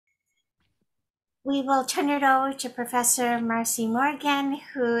we will turn it over to Professor Marcy Morgan,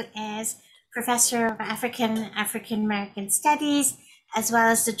 who is Professor of African American Studies, as well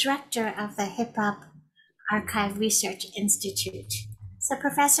as the Director of the Hip Hop Archive Research Institute. So,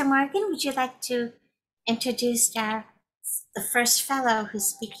 Professor Morgan, would you like to introduce the first fellow who's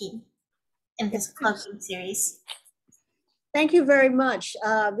speaking in this colloquium series? Thank you very much.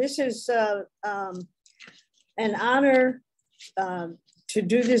 This is an honor to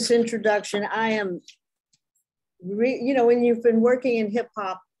do this introduction. I am, when you've been working in hip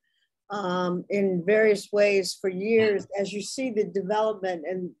hop in various ways for years, as you see the development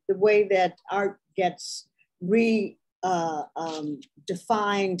and the way that art gets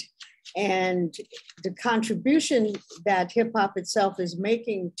defined and the contribution that hip hop itself is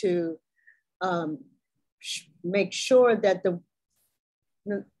making to make sure that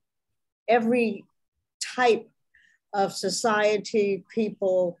every type of society,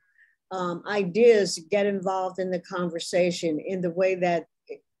 people, ideas get involved in the conversation in the way that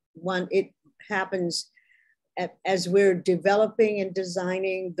it happens as we're developing and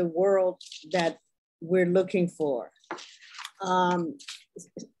designing the world that we're looking for. At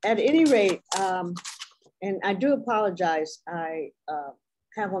any rate, and I do apologize, I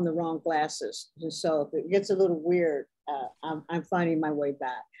have on the wrong glasses. And so if it gets a little weird, I'm finding my way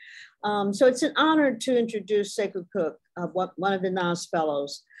back. So it's an honor to introduce Sekou Cooke, one of the NAS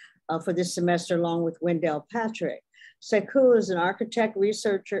fellows for this semester, along with Wendell Patrick. Sekou is an architect,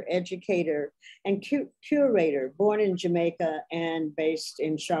 researcher, educator, and curator, born in Jamaica and based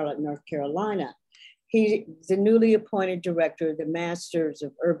in Charlotte, North Carolina. He's the newly appointed director of the Masters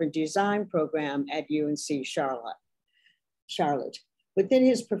of Urban Design program at UNC Charlotte. Within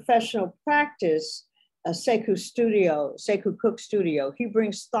his professional practice, Sekou Cooke Studio, he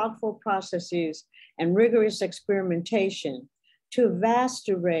brings thoughtful processes and rigorous experimentation to a vast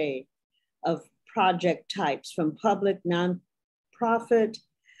array of project types, from public, nonprofit,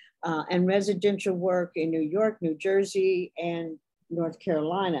 and residential work in New York, New Jersey, and North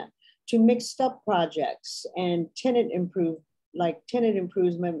Carolina, to mixed up projects and tenant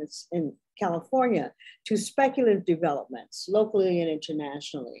improvements in California, to speculative developments locally and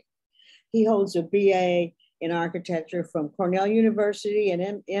internationally. He holds a BA in architecture from Cornell University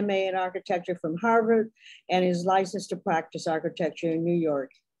and MA in architecture from Harvard, and is licensed to practice architecture in New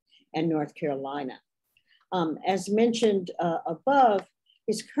York and North Carolina. As mentioned above,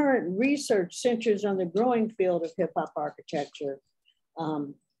 his current research centers on the growing field of hip hop architecture,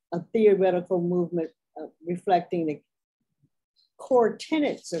 a theoretical movement reflecting the core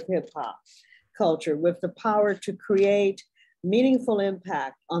tenets of hip hop culture, with the power to create meaningful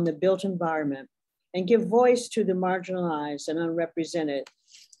impact on the built environment and give voice to the marginalized and unrepresented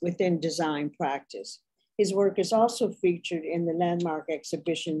within design practice. His work is also featured in the landmark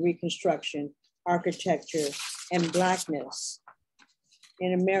exhibition, Reconstruction, Architecture, and Blackness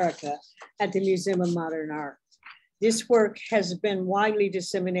in America at the Museum of Modern Art. This work has been widely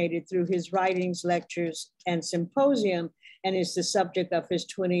disseminated through his writings, lectures, and symposium, and is the subject of his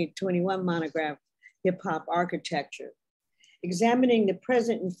 2021 monograph, Hip Hop Architecture. Examining the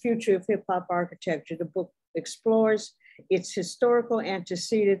present and future of hip hop architecture, the book explores its historical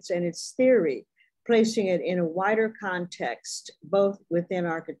antecedents and its theory, placing it in a wider context, both within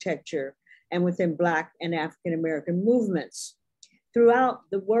architecture and within Black and African American movements. Throughout,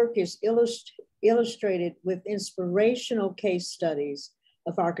 the work is illustrated with inspirational case studies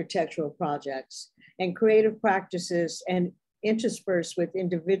of architectural projects and creative practices, and interspersed with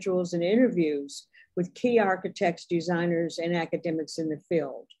individuals and interviews with key architects, designers, and academics in the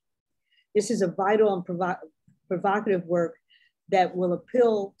field. This is a vital and provocative work that will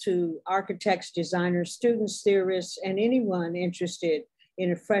appeal to architects, designers, students, theorists, and anyone interested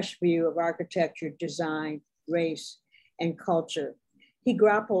in a fresh view of architecture, design, race, and culture. He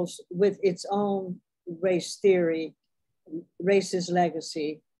grapples with its own race theory, racist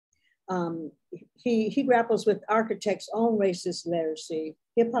legacy. He grapples with architects' own racist legacy.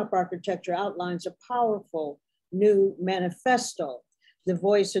 Hip hop architecture outlines a powerful new manifesto, the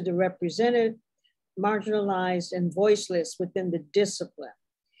voice of the represented, marginalized, and voiceless within the discipline,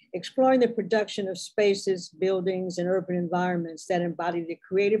 exploring the production of spaces, buildings, and urban environments that embody the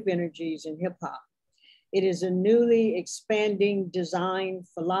creative energies in hip hop. It is a newly expanding design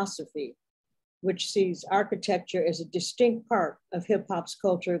philosophy, which sees architecture as a distinct part of hip hop's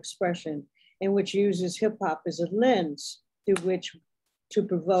culture expression, and which uses hip hop as a lens through which to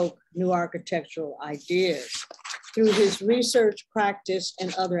provoke new architectural ideas. Through his research, practice,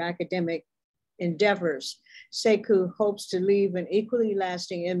 and other academic endeavors, Sekou hopes to leave an equally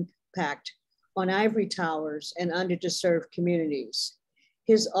lasting impact on ivory towers and underserved communities.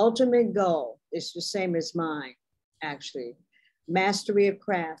 His ultimate goal is the same as mine, actually: mastery of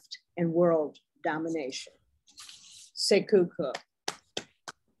craft and world domination. Sekou Cooke.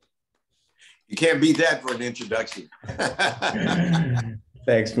 You can't beat that for an introduction.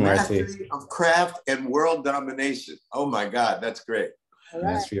 Thanks, Marcy. Mastery of craft and world domination. Oh my God, that's great. All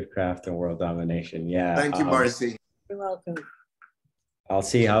right. Mastery of craft and world domination. Yeah. Thank you, Marcy. You're welcome. I'll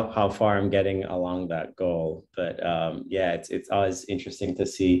see how far I'm getting along that goal. But yeah, it's always interesting to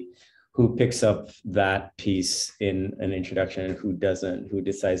see who picks up that piece in an introduction and who doesn't, who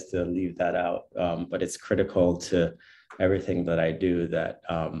decides to leave that out. But it's critical to everything that I do that,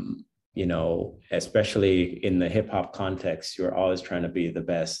 you know, especially in the hip hop context, you're always trying to be the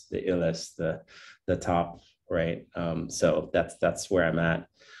best, the illest, the top, right? So that's where I'm at.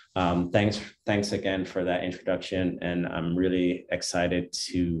 Thanks again for that introduction, and I'm really excited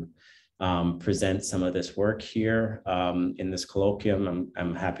to present some of this work here in this colloquium.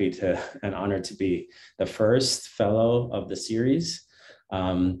 I'm happy to and honored to be the first fellow of the series.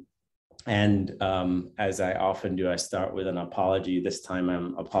 And as I often do, I start with an apology. This time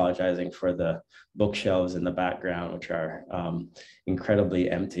I'm apologizing for the bookshelves in the background, which are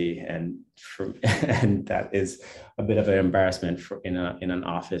incredibly empty, and that is a bit of an embarrassment in an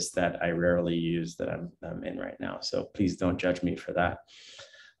office that I rarely use, that I'm in right now. So please don't judge me for that.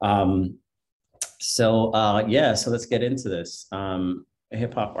 Yeah, so let's get into this.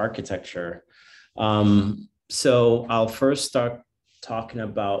 Hip hop architecture. So I'll first start talking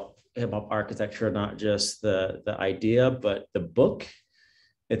about hip hop architecture, not just the idea, but the book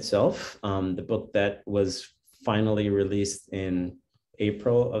itself. The book that was finally released in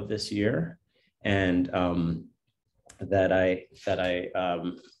April of this year, and that I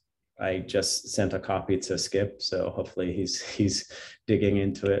just sent a copy to Skip, so hopefully he's digging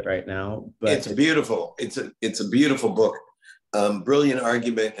into it right now. But it's beautiful. It's a beautiful book. Brilliant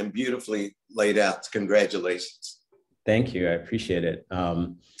argument and beautifully laid out. Congratulations. Thank you. I appreciate it.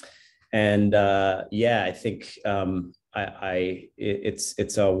 Yeah, I think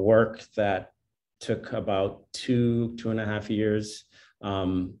it's a work that took about two and a half years,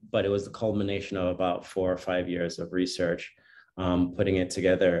 but it was the culmination of about 4 or 5 years of research, putting it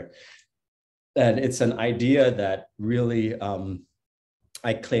together. And it's an idea that really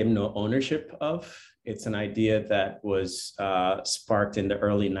I claim no ownership of. It's an idea that was sparked in the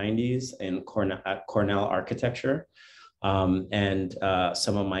early 90s at Cornell Architecture. And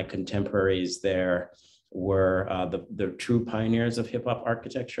some of my contemporaries there were the true pioneers of hip hop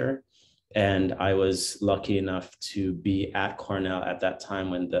architecture. And I was lucky enough to be at Cornell at that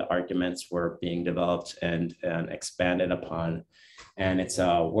time when the arguments were being developed and expanded upon. And it's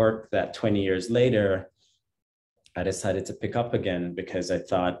a work that 20 years later, I decided to pick up again because I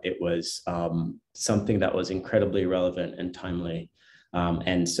thought it was something that was incredibly relevant and timely.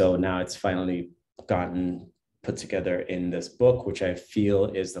 And so now it's finally gotten put together in this book, which I feel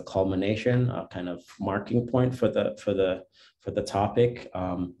is the culmination, a kind of marking point for the topic.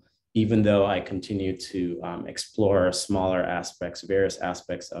 Even though I continue to explore smaller aspects, various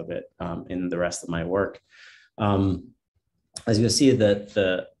aspects of it in the rest of my work. As you'll see,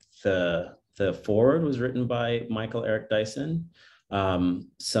 the foreword was written by Michael Eric Dyson,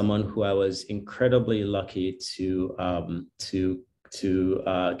 someone who I was incredibly lucky to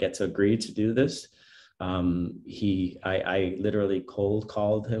get to agree to do this. I literally cold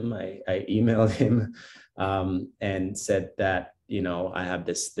called him. I emailed him and said that, you know, I have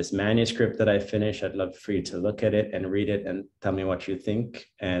this manuscript that I finished. I'd love for you to look at it and read it and tell me what you think.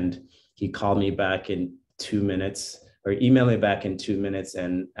 And he called me back in 2 minutes, or emailed me back in 2 minutes,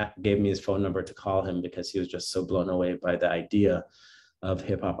 and gave me his phone number to call him because he was just so blown away by the idea of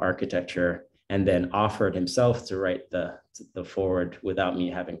hip hop architecture, and then offered himself to write the foreword without me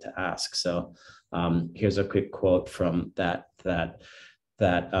having to ask. So here's a quick quote from that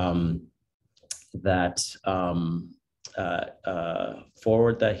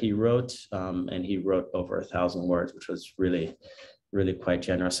foreword that he wrote, and he wrote over 1,000 words, which was really, really quite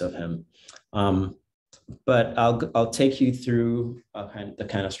generous of him. But I'll take you through the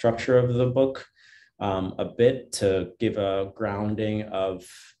kind of structure of the book a bit to give a grounding of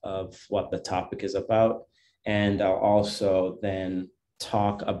what the topic is about. And I'll also then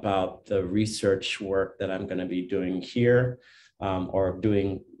talk about the research work that I'm going to be doing here, or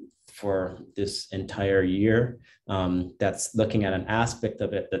doing for this entire year. That's looking at an aspect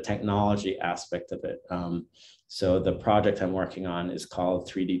of it, the technology aspect of it. So the project I'm working on is called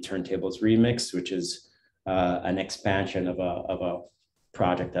 3D Turntables Remix, which is an expansion of a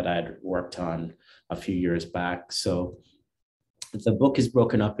project that I'd worked on a few years back. So the book is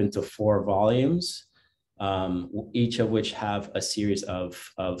broken up into 4 volumes. each of which have a series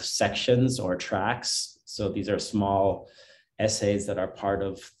of sections or tracks. So these are small essays that are part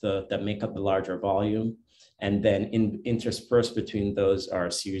of that make up the larger volume. And then interspersed between those are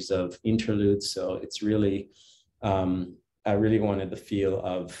a series of interludes. So it's really, I really wanted the feel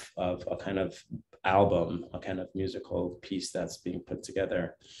of a kind of album, a kind of musical piece that's being put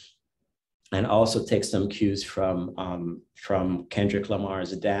together. And also take some cues from Kendrick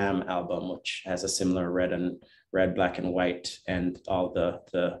Lamar's Damn album, which has a similar red, black, and white, and all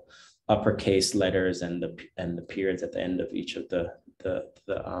the uppercase letters and the periods at the end of each of the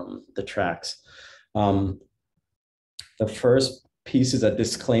tracks. The first piece is a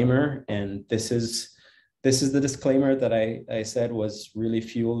disclaimer, and this is the disclaimer that I said was really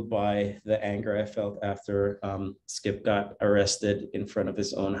fueled by the anger I felt after Skip got arrested in front of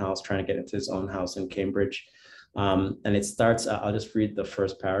his own house, trying to get into his own house in Cambridge. And it starts, I'll just read the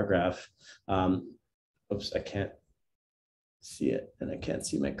first paragraph. Oops, I can't see it, and I can't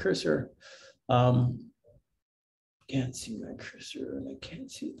see my cursor. Can't see my cursor, and I can't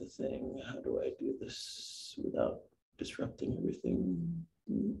see the thing. How do I do this without disrupting everything?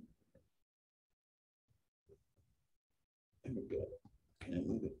 There we go. Can I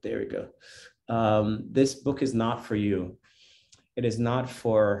move it? There we go. This book is not for you. It is not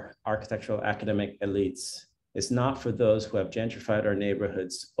for architectural academic elites. It's not for those who have gentrified our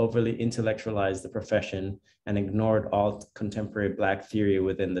neighborhoods, overly intellectualized the profession, and ignored all contemporary Black theory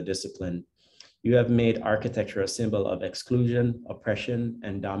within the discipline. You have made architecture a symbol of exclusion, oppression,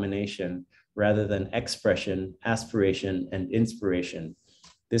 and domination, rather than expression, aspiration, and inspiration.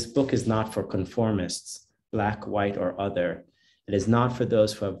 This book is not for conformists, Black, white, or other. It is not for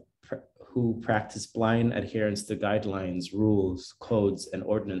those who practice blind adherence to guidelines, rules, codes, and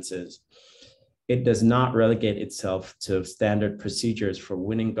ordinances. It does not relegate itself to standard procedures for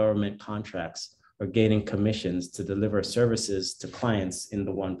winning government contracts or gaining commissions to deliver services to clients in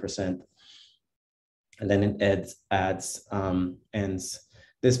the 1%. And then it ends.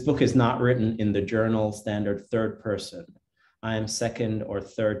 This book is not written in the journal standard third person. I am second or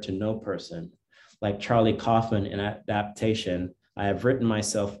third to no person. Like Charlie Kaufman in Adaptation, I have written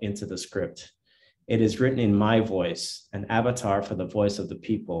myself into the script. It is written in my voice, an avatar for the voice of the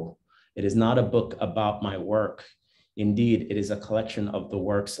people. It is not a book about my work. Indeed, it is a collection of the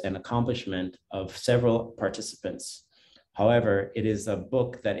works and accomplishment of several participants. However, it is a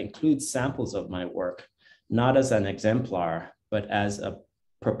book that includes samples of my work, not as an exemplar, but as a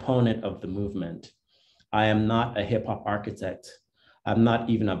proponent of the movement. I am not a hip hop architect. I'm not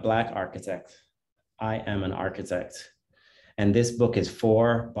even a Black architect. I am an architect. And this book is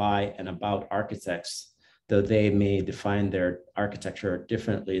for, by, and about architects, though they may define their architecture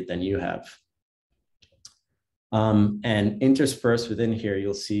differently than you have. And interspersed within here,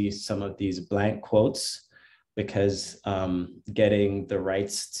 you'll see some of these blank quotes, because getting the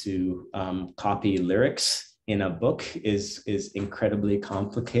rights to copy lyrics in a book is incredibly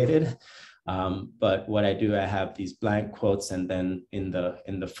complicated. But what I do, I have these blank quotes, and then in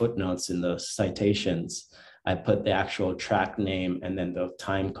the footnotes, in the citations, I put the actual track name and then the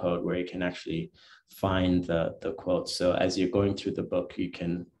time code where you can actually find the quotes. So as you're going through the book, you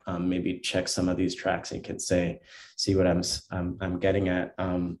can maybe check some of these tracks and can see what I'm getting at.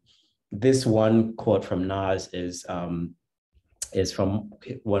 This one quote from Nas is from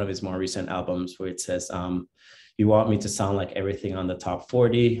one of his more recent albums, where it says, you want me to sound like everything on the top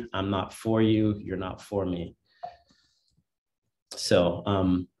 40. I'm not for you. You're not for me. So,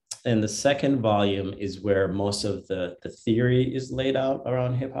 and the second volume is where most of the theory is laid out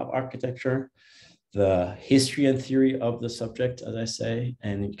around hip hop architecture, the history and theory of the subject, as I say,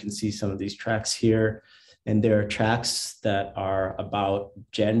 and you can see some of these tracks here. And there are tracks that are about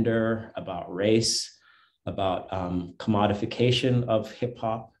gender, about race, about commodification of hip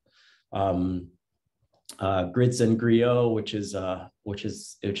hop, grids and griot, which is a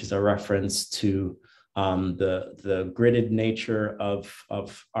reference to the gridded nature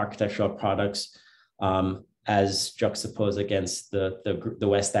of architectural products, as juxtaposed against the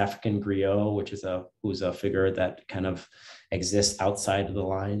West African griot, who's a figure that kind of exists outside of the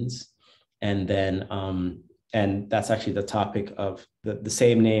lines. And then, and that's actually the topic of the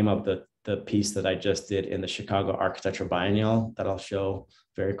same name of the piece that I just did in the Chicago Architecture Biennial that I'll show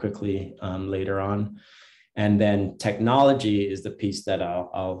very quickly later on. And then technology is the piece that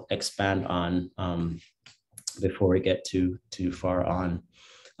I'll expand on before we get too far on.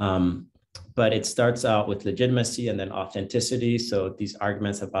 But it starts out with legitimacy and then authenticity. So these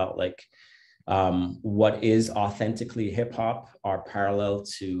arguments about like what is authentically hip hop are parallel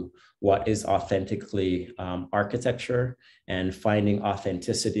to what is authentically architecture, and finding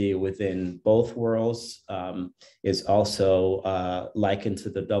authenticity within both worlds is also likened to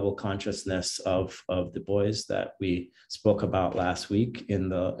the double consciousness of the Bois that we spoke about last week in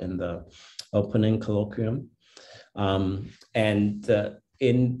the opening colloquium.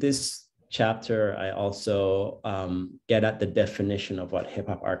 In this chapter, I also get at the definition of what hip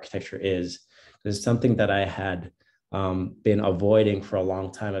hop architecture is. It's something that I had been avoiding for a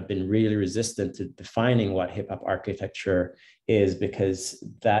long time. I've been really resistant to defining what hip hop architecture is, because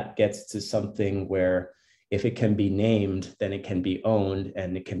that gets to something where if it can be named, then it can be owned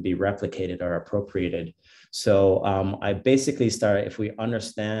and it can be replicated or appropriated. So I basically started, if we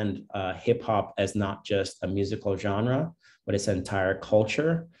understand hip hop as not just a musical genre, but its entire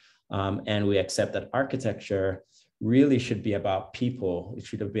culture, and we accept that architecture really should be about people. It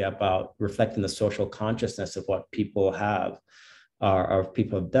should be about reflecting the social consciousness of what people have or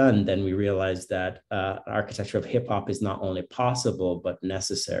people have done, then we realize that architecture of hip hop is not only possible, but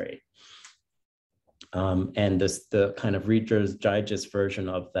necessary. And the kind of Reader's Digest version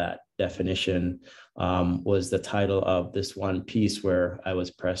of that definition was the title of this one piece where I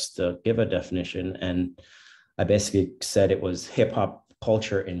was pressed to give a definition. And I basically said it was hip hop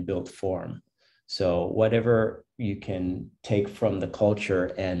culture in built form. So whatever you can take from the culture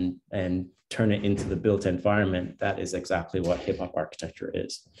and turn it into the built environment, that is exactly what hip hop architecture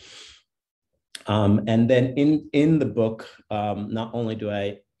is. And then in the book, not only do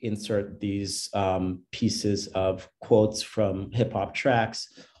I insert these pieces of quotes from hip hop tracks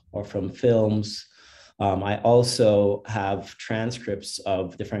or from films, I also have transcripts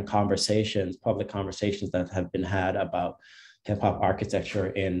of different conversations, public conversations that have been had about hip hop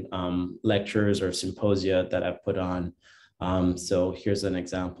architecture in lectures or symposia that I've put on. So here's an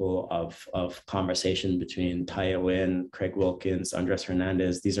example of conversation between Taya Wynn, Craig Wilkins, Andres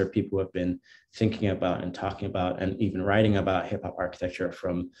Hernandez. These are people who have been thinking about and talking about and even writing about hip hop architecture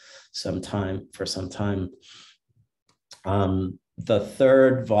for some time. The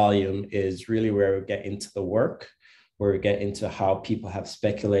third volume is really where we get into the work, where we get into how people have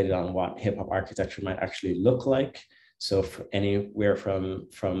speculated on what hip hop architecture might actually look like. So for anywhere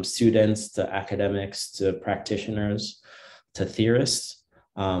from students to academics to practitioners to theorists.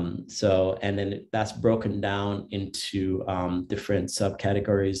 And then that's broken down into different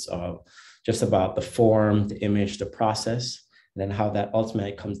subcategories of just about the form, the image, the process, and then how that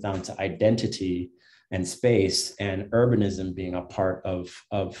ultimately comes down to identity and space and urbanism being a part of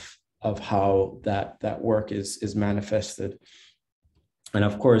how that work is manifested. And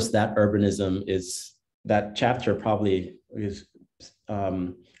of course, that urbanism is, that chapter probably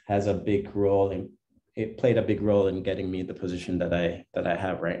has a big role in, it played a big role in getting me the position that I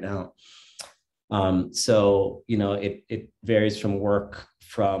have right now. So, you know, it varies from work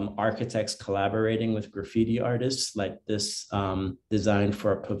from architects collaborating with graffiti artists, like this design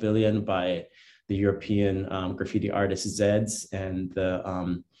for a pavilion by the European graffiti artist Zeds and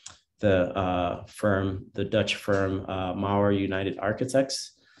the Dutch firm Mauer United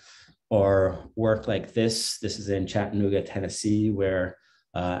Architects. Or work like this is in Chattanooga, Tennessee, where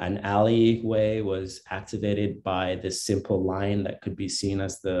an alleyway was activated by this simple line that could be seen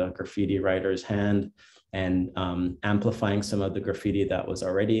as the graffiti writer's hand, and amplifying some of the graffiti that was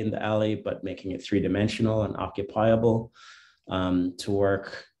already in the alley, but making it three-dimensional and occupiable. To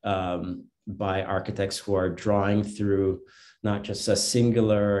work by architects who are drawing through not just a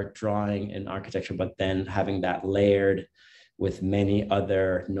singular drawing in architecture, but then having that layered with many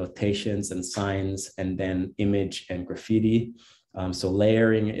other notations and signs, and then image and graffiti. So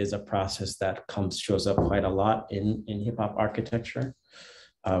layering is a process that shows up quite a lot in hip hop architecture.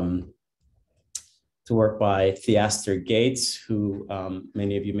 To work by Theaster Gates, who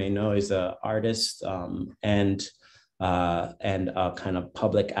many of you may know is an artist and a kind of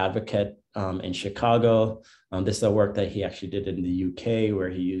public advocate in Chicago. This is a work that he actually did in the UK, where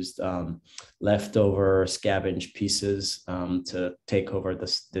he used leftover scavenged pieces to take over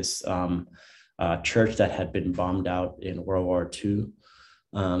this church that had been bombed out in World War II.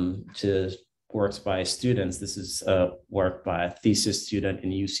 To works by students. This is a work by a thesis student in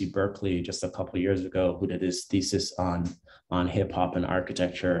UC Berkeley just a couple of years ago, who did his thesis on hip hop and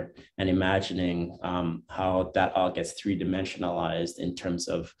architecture, and imagining how that all gets three-dimensionalized in terms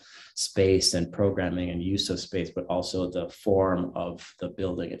of space and programming and use of space, but also the form of the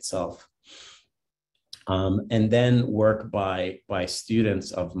building itself. And then work by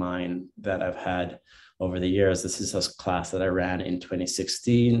students of mine that I've had over the years. This is a class that I ran in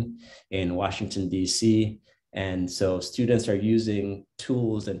 2016 in Washington, DC. And so students are using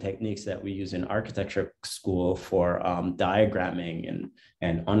tools and techniques that we use in architecture school for diagramming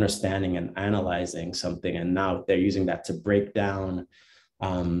and understanding and analyzing something. And now they're using that to break down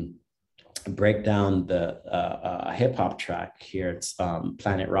the hip hop track here. It's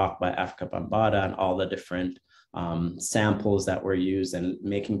Planet Rock by Africa Bambaataa, and all the different samples that were used, and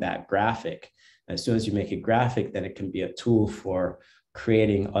making that graphic. As soon as you make it graphic, then it can be a tool for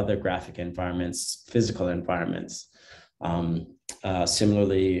creating other graphic environments, physical environments.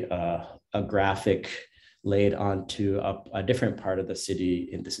 Similarly, a graphic laid onto a different part of the city,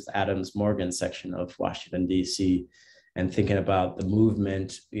 and this is Adams Morgan section of Washington, D.C., and thinking about the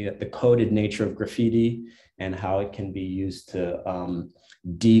movement, the coded nature of graffiti, and how it can be used to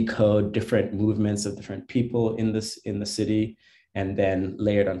decode different movements of different people in the city, and then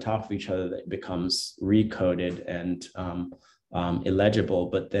layered on top of each other, that becomes recoded and illegible.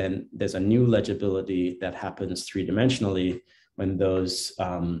 But then there's a new legibility that happens three-dimensionally when those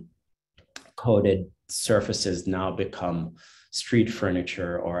coded surfaces now become street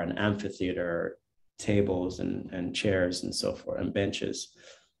furniture or an amphitheater, tables and chairs and so forth, and benches.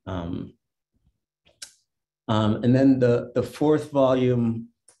 And then the fourth volume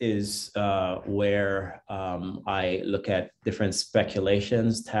is where I look at different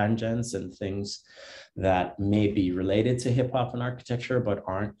speculations, tangents, and things that may be related to hip hop and architecture, but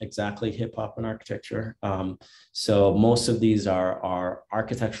aren't exactly hip hop and architecture. So most of these are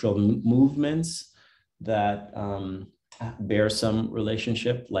architectural movements that bear some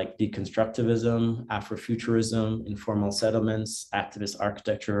relationship, like deconstructivism, Afrofuturism, informal settlements, activist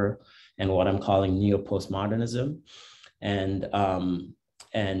architecture, and what I'm calling neo-postmodernism. And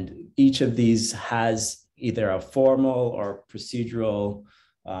each of these has either a formal or procedural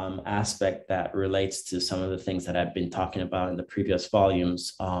aspect that relates to some of the things that I've been talking about in the previous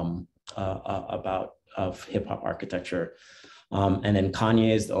volumes of hip hop architecture. And then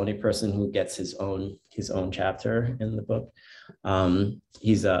Kanye is the only person who gets his own chapter in the book.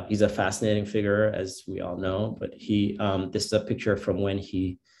 He's a fascinating figure, as we all know, but this is a picture from when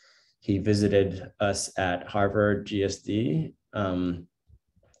he visited us at Harvard GSD.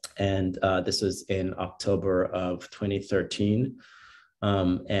 And this was in October of 2013.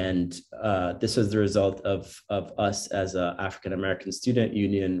 And this was the result of us as an African-American student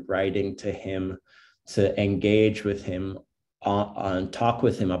union writing to him to engage with him on talk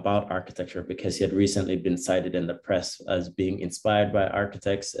with him about architecture, because he had recently been cited in the press as being inspired by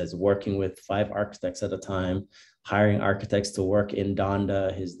architects, as working with 5 architects at a time, hiring architects to work in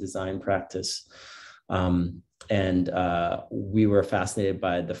Donda, his design practice. And we were fascinated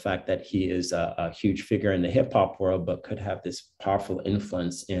by the fact that he is a huge figure in the hip hop world, but could have this powerful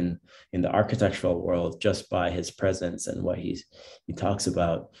influence in the architectural world just by his presence and what he talks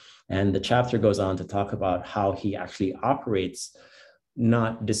about. And the chapter goes on to talk about how he actually operates,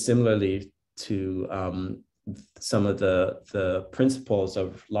 not dissimilarly to some of the principles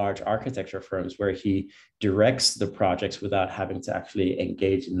of large architecture firms, where he directs the projects without having to actually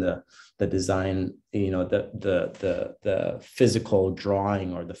engage in the design, the physical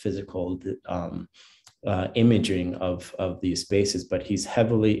drawing or the physical imaging of these spaces. But he's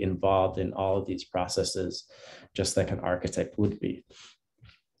heavily involved in all of these processes, just like an architect would be.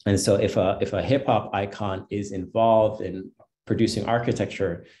 And so if a hip hop icon is involved in producing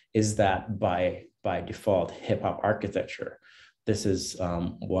architecture, is that by default hip hop architecture? This is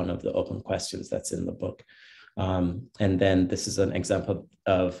one of the open questions that's in the book. And then this is an example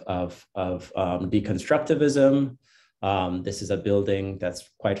of deconstructivism. This is a building that's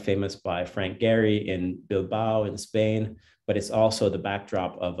quite famous by Frank Gehry in Bilbao in Spain, but it's also the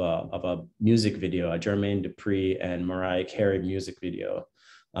backdrop of a music video, a Jermaine Dupri and Mariah Carey music video.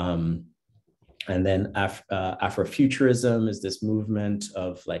 And then Afrofuturism is this movement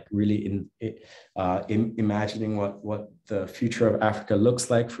of like really imagining what the future of Africa looks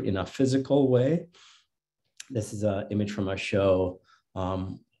like in a physical way. This is an image from a show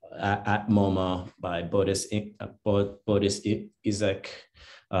at MoMA by Boris Isaac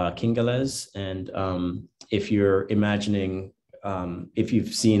Kingeles. And if you're imagining, if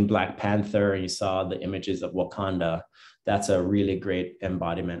you've seen Black Panther and you saw the images of Wakanda, that's a really great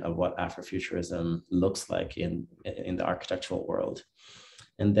embodiment of what Afrofuturism looks like in the architectural world.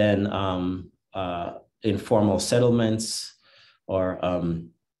 And then informal settlements, or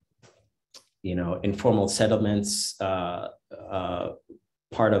informal settlements, part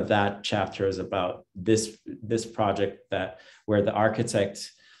of that chapter is about this project where the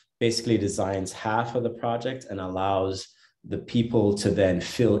architect basically designs half of the project and allows the people to then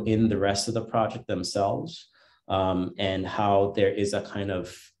fill in the rest of the project themselves. And how there is a kind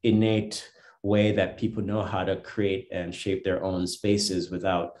of innate way that people know how to create and shape their own spaces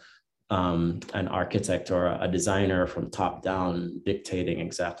without an architect or a designer from top down dictating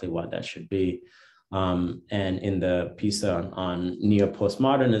exactly what that should be. And in the piece on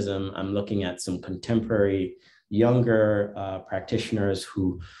neo-postmodernism, I'm looking at some contemporary younger practitioners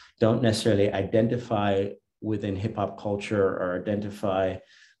who don't necessarily identify within hip hop culture or identify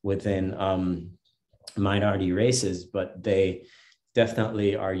within minority races, but they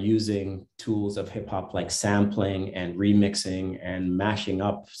definitely are using tools of hip hop like sampling and remixing and mashing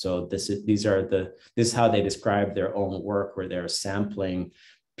up. So this is how they describe their own work, where they're sampling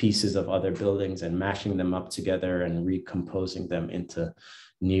pieces of other buildings and mashing them up together and recomposing them into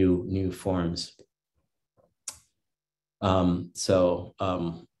new forms.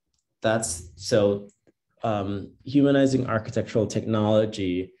 Humanizing architectural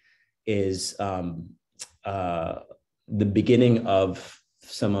technology is the beginning of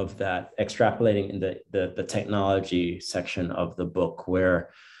some of that, extrapolating in the technology section of the book,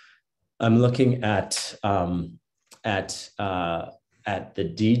 where I'm looking at the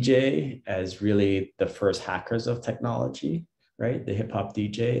DJ as really the first hackers of technology, right? The hip hop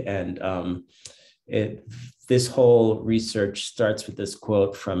DJ. And this whole research starts with this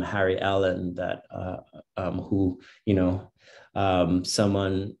quote from Harry Allen that who,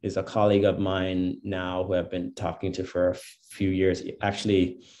 someone is a colleague of mine now who I've been talking to for a few years.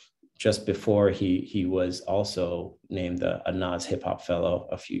 Actually, just before he was also named a Nas HipHop Fellow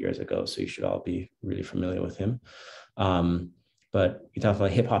a few years ago. So you should all be really familiar with him. But he talks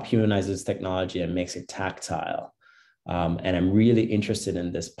about hip hop humanizes technology and makes it tactile. And I'm really interested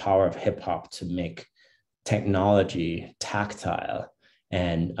in this power of hip hop to make technology tactile.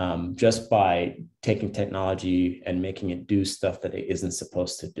 And just by taking technology and making it do stuff that it isn't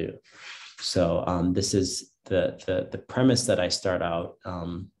supposed to do. So this is the premise that I start out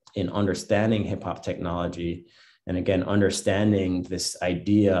in understanding hip hop technology. And again, understanding this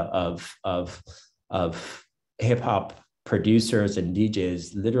idea of hip hop producers and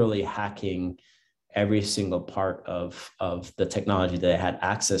DJs literally hacking every single part of the technology that they had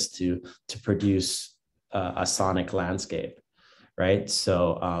access to produce a sonic landscape, right?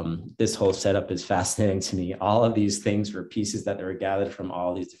 So this whole setup is fascinating to me. All of these things were pieces that were gathered from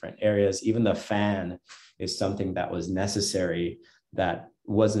all these different areas. Even the fan is something that was necessary, that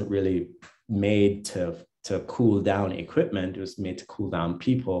wasn't really made to cool down equipment. It was made to cool down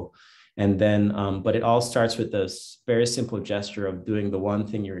people. And then, but it all starts with this very simple gesture of doing the one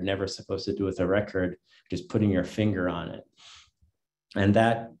thing you're never supposed to do with a record, just putting your finger on it. And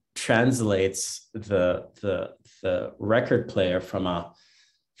that translates the record player from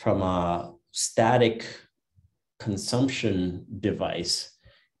a static consumption device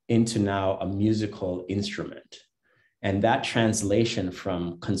into now a musical instrument. And that translation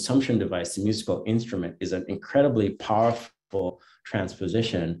from consumption device to musical instrument is an incredibly powerful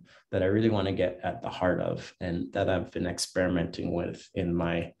transposition that I really want to get at the heart of, and that I've been experimenting with in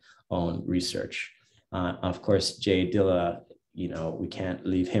my own research. Of course, Jay Dilla, we can't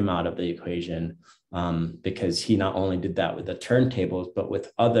leave him out of the equation because he not only did that with the turntables, but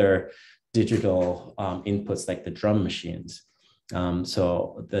with other digital inputs like the drum machines.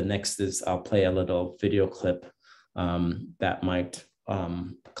 So the next is I'll play a little video clip that might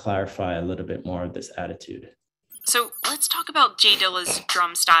clarify a little bit more of this attitude. So let's talk about Jay Dilla's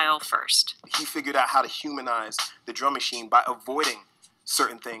drum style first. He figured out how to humanize the drum machine by avoiding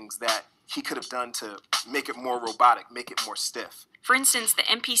certain things that he could have done to make it more robotic, make it more stiff. For instance, the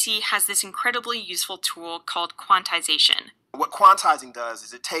MPC has this incredibly useful tool called quantization. What quantizing does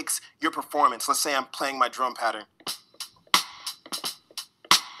is it takes your performance. Let's say I'm playing my drum pattern.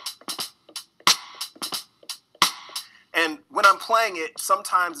 And when I'm playing it,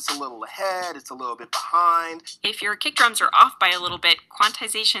 sometimes it's a little ahead, it's a little bit behind. If your kick drums are off by a little bit,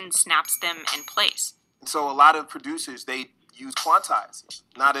 quantization snaps them in place. And so a lot of producers, they use quantize,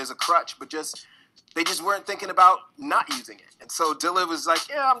 not as a crutch, but they just weren't thinking about not using it. And so Dilla was like,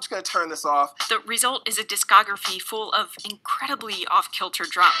 yeah, I'm just going to turn this off. The result is a discography full of incredibly off-kilter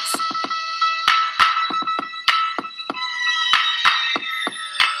drums.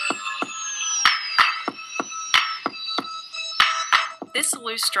 This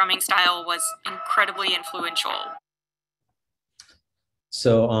loose drumming style was incredibly influential.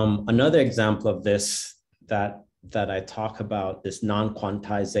 So another example of this that I talk about, this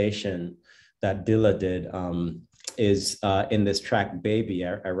non-quantization that Dilla did, is in this track Baby.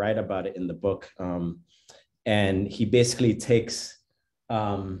 I write about it in the book. And he basically takes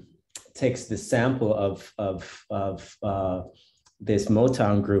the sample of this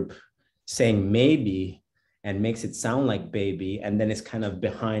Motown group saying maybe, and makes it sound like baby, and then it's kind of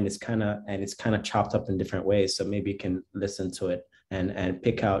behind, it's kind of chopped up in different ways. So maybe you can listen to it and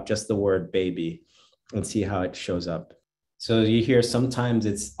pick out just the word baby and see how it shows up. So you hear sometimes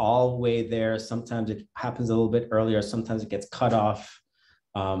it's all the way there, sometimes it happens a little bit earlier, sometimes it gets cut off.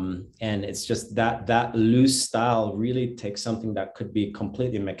 And it's just that loose style really takes something that could be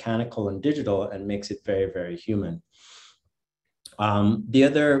completely mechanical and digital and makes it very, very human. The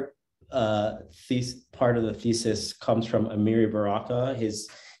other part of the thesis comes from Amiri Baraka, his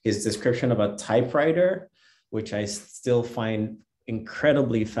description of a typewriter, which I still find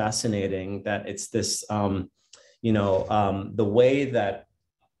incredibly fascinating, that it's this, the way that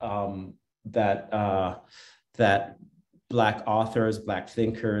that Black authors, Black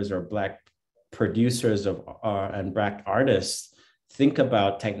thinkers, or Black producers and Black artists think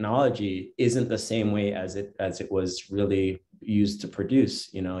about technology isn't the same way as it was really used to produce.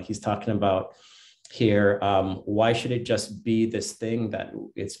 He's talking about here, why should it just be this thing that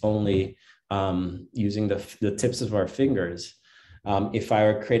it's only using the tips of our fingers? If I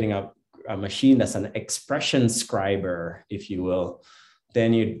were creating a machine that's an expression scriber, if you will,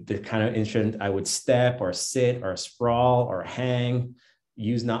 then the kind of instrument I would step or sit or sprawl or hang,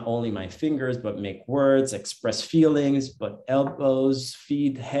 use not only my fingers, but make words, express feelings, but elbows,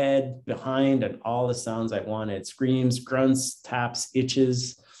 feet, head, behind, and all the sounds I wanted, screams, grunts, taps,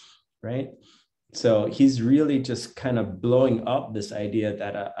 itches, right? So he's really just kind of blowing up this idea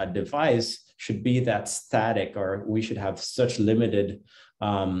that a device should be that static, or we should have such limited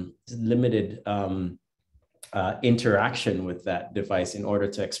interaction with that device in order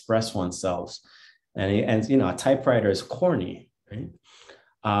to express oneself. And a typewriter is corny, right?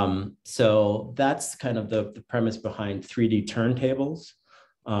 So that's kind of the premise behind 3D turntables.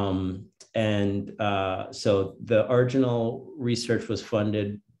 So the original research was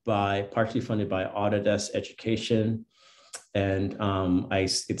partially funded by Autodesk Education. And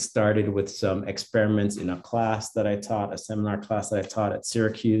it started with some experiments in a class that I taught, a seminar class that I taught at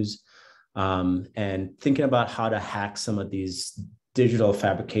Syracuse, and thinking about how to hack some of these digital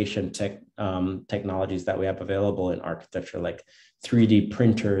fabrication technologies that we have available in architecture, like 3D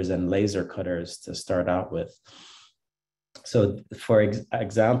printers and laser cutters to start out with. So for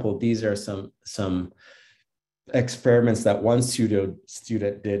example, these are some experiments that one student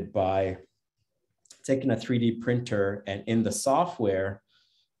did by taking a 3D printer, and in the software,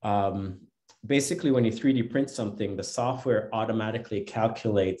 basically when you 3D print something, the software automatically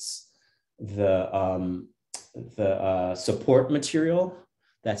calculates the support material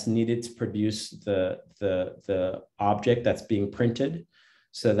that's needed to produce the object that's being printed.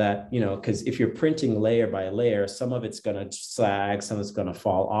 So that, because if you're printing layer by layer, some of it's going to sag, some of it's going to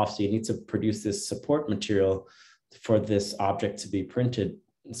fall off. So you need to produce this support material for this object to be printed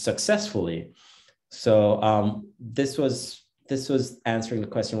successfully. So this was answering the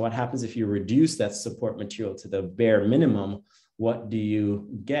question, what happens if you reduce that support material to the bare minimum? What do you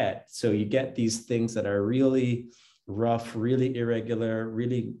get? So you get these things that are really rough, really irregular,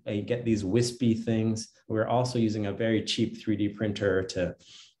 you get these wispy things. We're also using a very cheap 3D printer to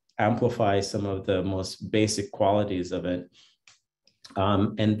amplify some of the most basic qualities of it.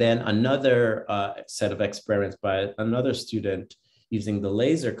 And then another set of experiments by another student using the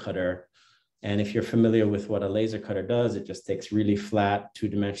laser cutter. And if you're familiar with what a laser cutter does, it just takes really flat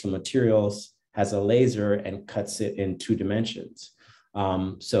two-dimensional materials, has a laser, and cuts it in 2 dimensions.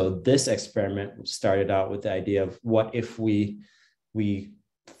 So this experiment started out with the idea of what if we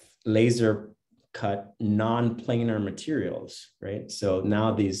laser cut non-planar materials, right? So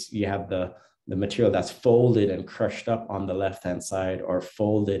now you have the material that's folded and crushed up on the left-hand side, or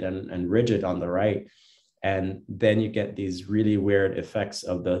folded and rigid on the right. And then you get these really weird effects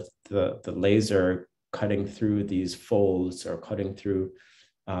of the laser cutting through these folds, or cutting through,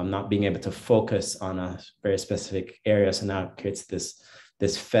 not being able to focus on a very specific area. So now it creates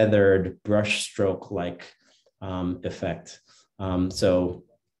this feathered brush stroke like effect. So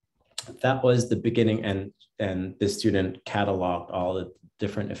that was the beginning, and the student cataloged all the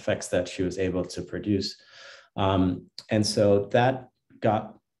different effects that she was able to produce. And so that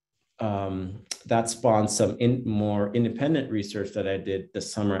spawned some more independent research that I did the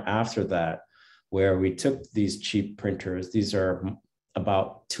summer after that, where we took these cheap printers. These are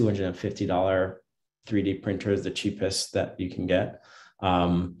about $250 3D printers, the cheapest that you can get.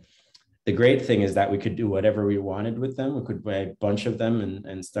 The great thing is that we could do whatever we wanted with them. We could buy a bunch of them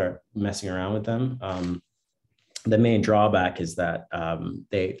and start messing around with them. The main drawback is that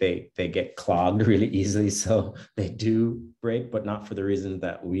they get clogged really easily, so they do break, but not for the reason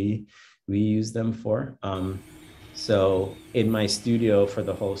that we use them for. So in my studio for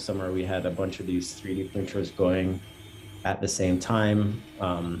the whole summer, we had a bunch of these 3D printers going at the same time.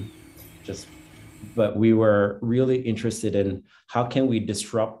 But we were really interested in how can we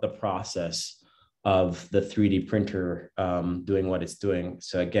disrupt the process of the 3D printer doing what it's doing.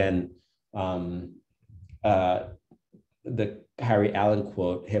 So again, the Harry Allen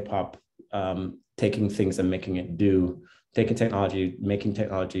quote, hip hop, taking things and making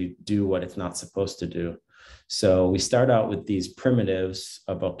technology do what it's not supposed to do. So we start out with these primitives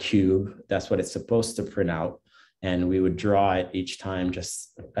of a cube. That's what it's supposed to print out. And we would draw it each time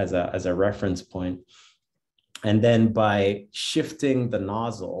just as a reference point. And then by shifting the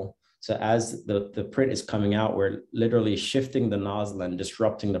nozzle, so as the print is coming out, we're literally shifting the nozzle and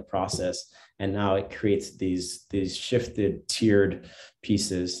disrupting the process. And now it creates these shifted tiered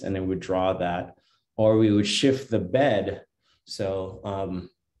pieces, and then we draw that. Or we would shift the bed. So,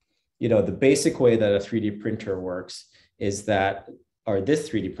 the basic way that a 3D printer works is that, or this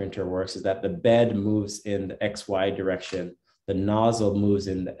 3D printer works, is that the bed moves in the XY direction, the nozzle moves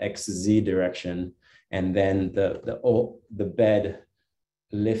in the XZ direction, and then the bed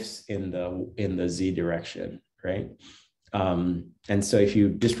lifts in the Z direction, right? And so if you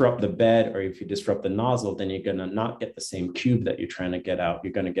disrupt the bed or if you disrupt the nozzle, then you're gonna not get the same cube that you're trying to get out.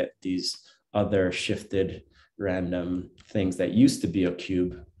 You're gonna get these other shifted random things that used to be a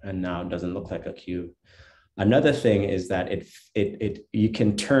cube and now doesn't look like a cube. Another thing is that you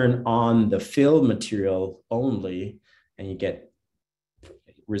can turn on the fill material only and you get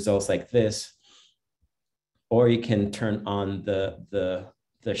results like this, or you can turn on the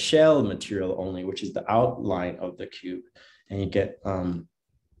shell material only, which is the outline of the cube, and you get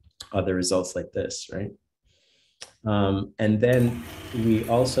other results like this, right? And then we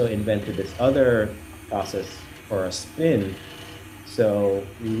also invented this other process for a spin. So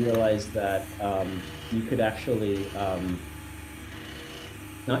we realized that you could actually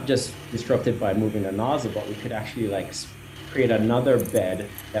not just disrupt it by moving the nozzle, but we could actually like create another bed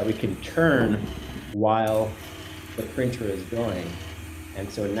that we can turn while the printer is going. And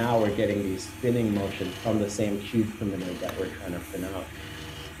so now we're getting these spinning motions from the same cube primitive that we're trying to print out.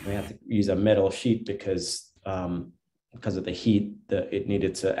 We have to use a metal sheet because of the heat, it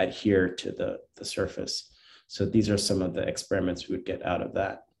needed to adhere to the surface. So these are some of the experiments we would get out of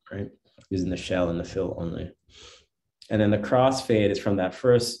that, right? Using the shell and the fill only. And then the crossfade is from that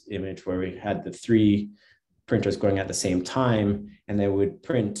first image where we had the 3 printers going at the same time, and they would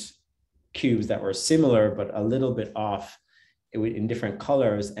print cubes that were similar, but a little bit off in different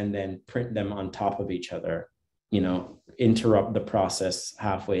colors, and then print them on top of each other, interrupt the process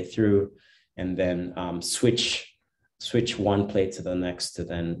halfway through, and then switch one plate to the next to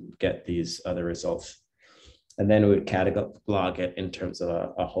then get these other results. And then we would catalog it in terms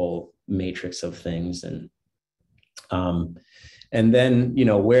of a whole matrix of things. And then,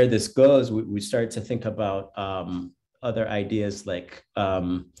 where this goes, we started to think about other ideas like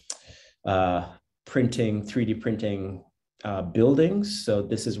 3D printing buildings. So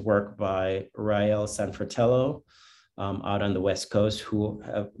this is work by Rael Sanfratello out on the West Coast, who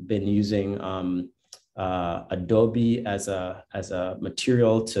have been using Adobe as a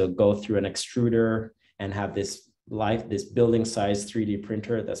material to go through an extruder and have this building size 3D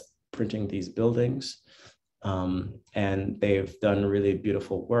printer that's printing these buildings. And they've done really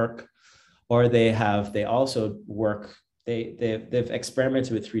beautiful work. Or they've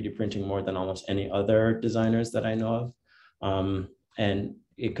experimented with 3D printing more than almost any other designers that I know of. And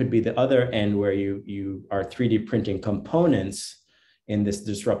it could be the other end where you are 3D printing components in this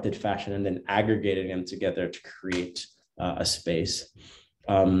disrupted fashion and then aggregating them together to create a space.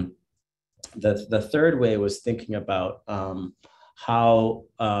 The third way was thinking about how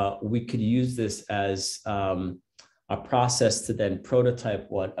we could use this as a process to then prototype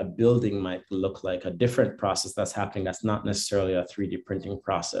what a building might look like, a different process that's happening that's not necessarily a 3D printing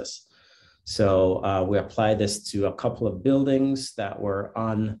process. So we applied this to a couple of buildings that were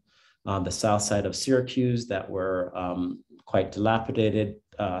on the south side of Syracuse that were quite dilapidated,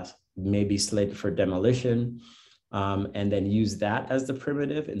 maybe slated for demolition, and then used that as the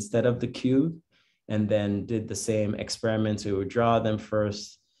primitive instead of the cube, and then did the same experiments. We would draw them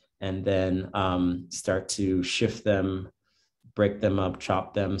first, and then start to shift them, break them up,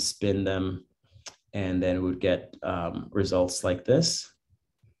 chop them, spin them, and then we'd get results like this.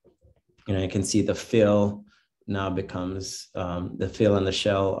 You can see the fill now becomes, the fill and the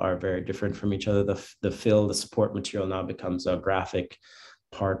shell are very different from each other. The fill, the support material now becomes a graphic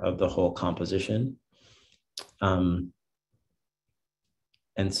part of the whole composition. And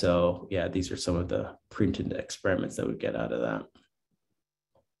so, yeah, these are some of the printed experiments that we get out of that.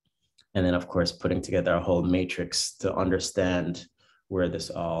 And then of course, putting together a whole matrix to understand where this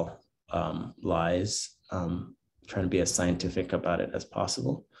all lies, trying to be as scientific about it as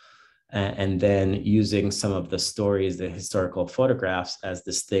possible. And then using some of the stories, the historical photographs, as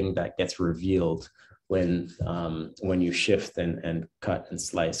this thing that gets revealed when you shift and cut and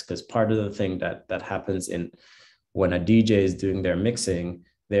slice. Because part of the thing that happens when a DJ is doing their mixing,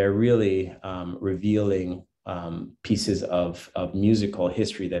 they're really revealing pieces of musical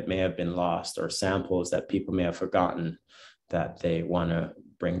history that may have been lost, or samples that people may have forgotten that they want to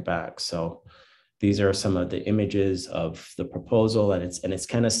bring back. So these are some of the images of the proposal, and it's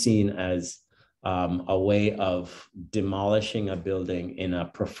kind of seen as a way of demolishing a building in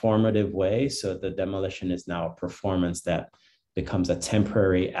a performative way. So the demolition is now a performance that becomes a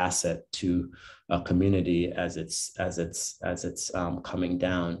temporary asset to a community as it's coming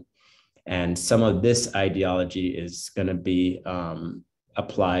down. And some of this ideology is going to be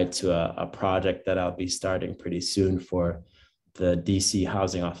applied to a project that I'll be starting pretty soon for the DC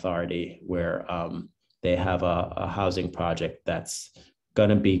Housing Authority, where they have a housing project that's going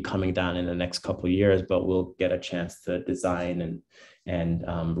to be coming down in the next couple of years, but we'll get a chance to design and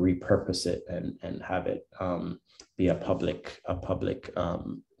repurpose it and have it be a publicly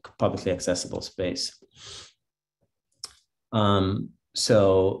accessible space.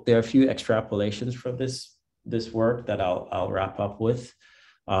 So there are a few extrapolations from this work that I'll wrap up with.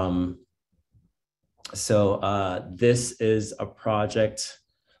 So this is a project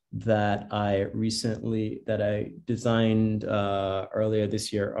that I designed earlier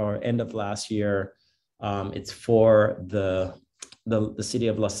this year or end of last year. It's for the city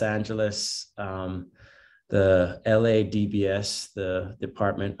of Los Angeles, the LADBS, the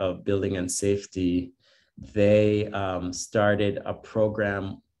Department of Building and Safety. They started a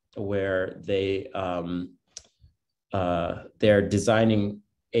program where they're designing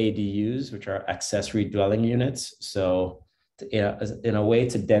ADUs, which are accessory dwelling units. So in a way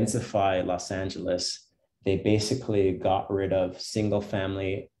to densify Los Angeles, they basically got rid of single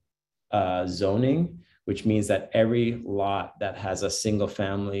family zoning, which means that every lot that has a single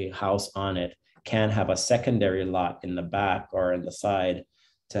family house on it can have a secondary lot in the back or in the side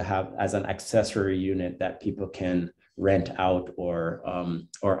to have as an accessory unit that people can rent out or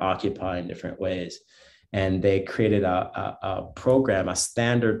occupy in different ways. And they created a program, a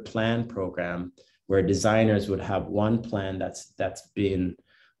standard plan program, where designers would have one plan that's been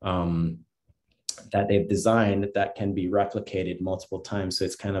that they've designed that can be replicated multiple times. So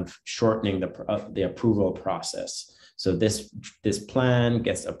it's kind of shortening the approval process. So this plan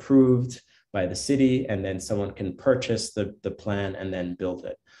gets approved by the city, and then someone can purchase the plan and then build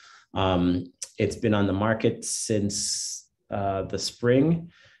it. It's been on the market since the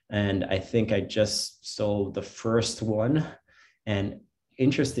spring, and I think I just sold the first one. And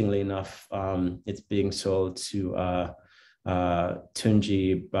interestingly enough, it's being sold to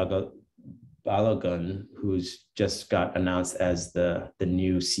Tunji Balogun, who's just got announced as the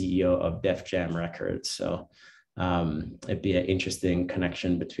new CEO of Def Jam Records. So it'd be an interesting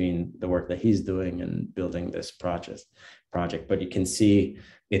connection between the work that he's doing and building this project. But you can see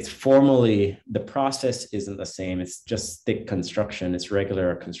it's formally, the process isn't the same. It's just thick construction. It's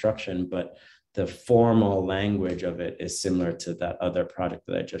regular construction, but the formal language of it is similar to that other project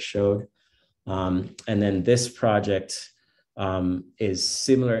that I just showed. And then this project is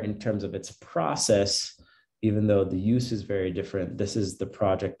similar in terms of its process, even though the use is very different. This is the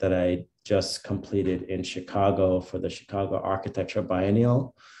project that I just completed in Chicago for the Chicago Architecture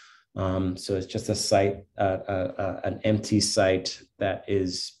Biennial. So it's just a site, an empty site that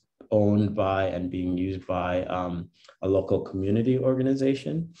is owned by and being used by a local community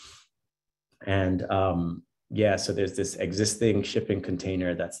organization. And yeah, so there's this existing shipping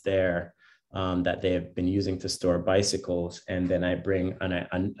container that's there that they have been using to store bicycles. And then I bring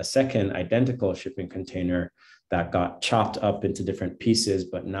a second identical shipping container that got chopped up into different pieces,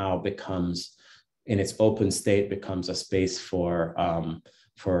 but now becomes, in its open state, becomes a space for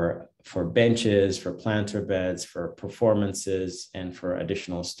benches, for planter beds, for performances, and for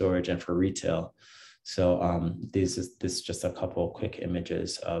additional storage and for retail. So this is just a couple of quick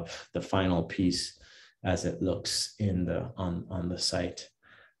images of the final piece as it looks on the site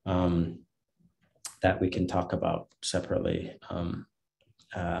that we can talk about separately.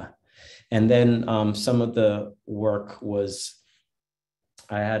 And then some of the work was,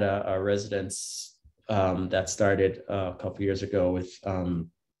 I had a residence that started a couple years ago with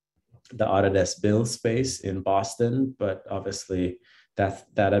the Autodesk Build space in Boston, but obviously that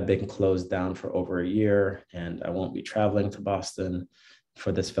had been closed down for over a year, and I won't be traveling to Boston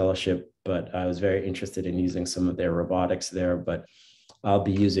for this fellowship, but I was very interested in using some of their robotics there. But I'll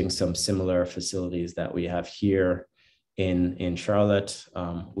be using some similar facilities that we have here in Charlotte.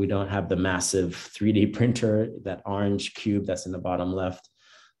 We don't have the massive 3D printer, that orange cube that's in the bottom left,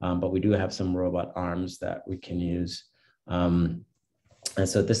 but we do have some robot arms that we can use. And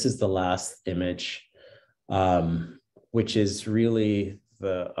so this is the last image, which is really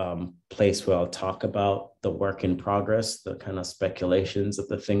the place where I'll talk about the work in progress, the kind of speculations of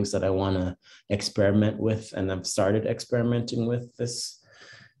the things that I want to experiment with, and I've started experimenting with this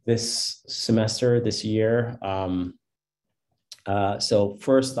semester, this year. So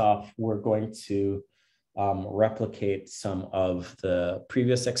first off, we're going to replicate some of the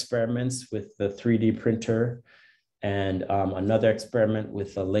previous experiments with the 3D printer, and another experiment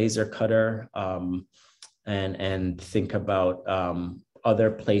with a laser cutter, and think about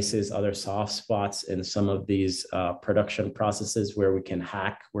other places, other soft spots in some of these production processes where we can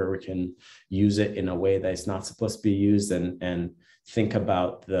hack, where we can use it in a way that it's not supposed to be used, and think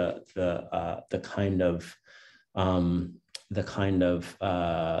about the kind of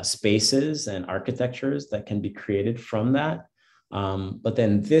spaces and architectures that can be created from that. But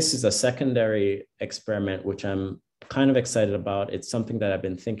then this is a secondary experiment, which I'm kind of excited about. It's something that I've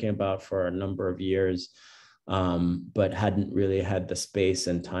been thinking about for a number of years, but hadn't really had the space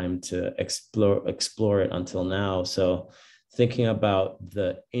and time to explore it until now. So thinking about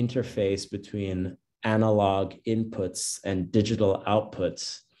the interface between analog inputs and digital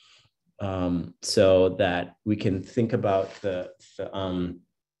outputs, so that we can think about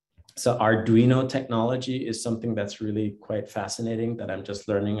so Arduino technology is something that's really quite fascinating that I'm just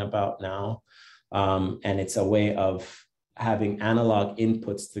learning about now. And it's a way of having analog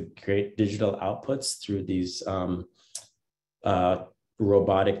inputs to create digital outputs through these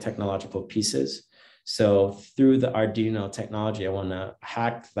robotic technological pieces. So through the Arduino technology, I want to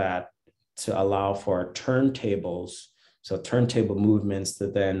hack that to allow for turntables, so turntable movements to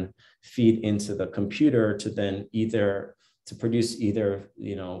then feed into the computer to then produce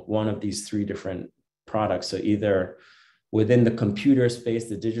one of these three different products. So either within the computer space,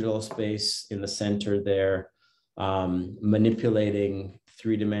 the digital space in the center there, manipulating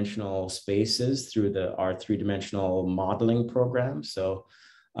three-dimensional spaces through our three-dimensional modeling program. So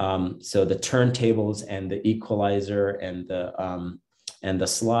the turntables and the equalizer and the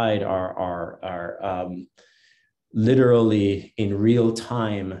slide are literally in real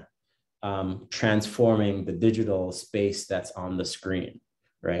time transforming the digital space that's on the screen,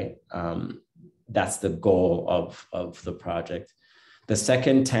 right? That's the goal of the project. The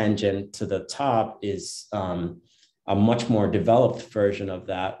second tangent to the top is a much more developed version of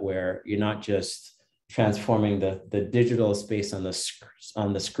that, where you're not just transforming the digital space on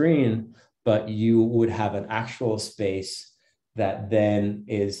the screen, but you would have an actual space that then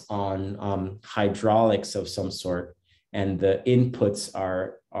is on hydraulics of some sort, and the inputs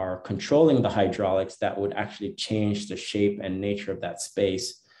are controlling the hydraulics that would actually change the shape and nature of that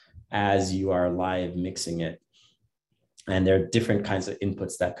space as you are live mixing it. And there are different kinds of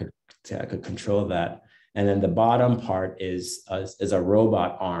inputs that could control that. And then the bottom part is a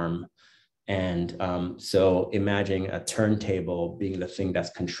robot arm. And so imagine a turntable being the thing that's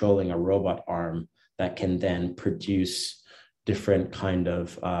controlling a robot arm that can then produce different kind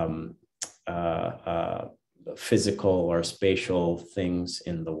of physical or spatial things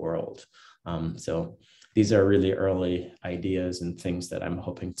in the world. So these are really early ideas and things that I'm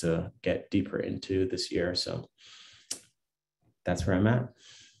hoping to get deeper into this year. So that's where I'm at.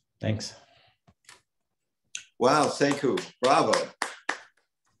 Thanks. Wow, Sekou, bravo.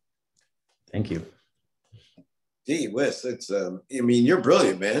 Thank you. Gee whiz, you're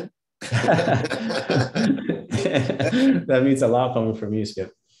brilliant, man. That means a lot coming from you,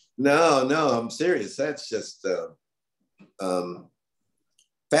 Skip. No, I'm serious. That's just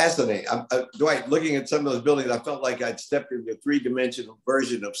fascinating. Dwight, looking at some of those buildings, I felt like I'd stepped into a three-dimensional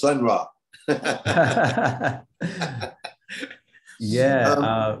version of Sun Ra.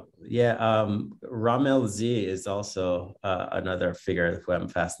 Ramel Z is also another figure who I'm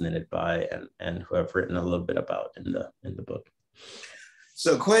fascinated by and who I've written a little bit about in the book.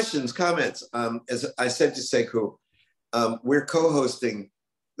 So questions, comments. As I said to Sekou, we're co-hosting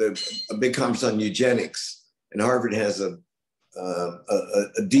a big conference on eugenics, and Harvard has a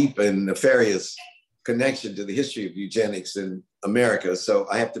deep and nefarious connection to the history of eugenics in America. So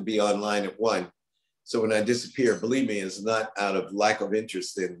I have to be online at 1. So when I disappear, believe me, it's not out of lack of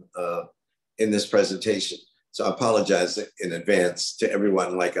interest in this presentation. So I apologize in advance to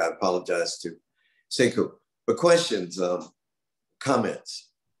everyone, like I apologize to Sekou. But questions,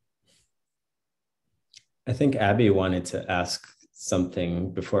 comments? I think Abby wanted to ask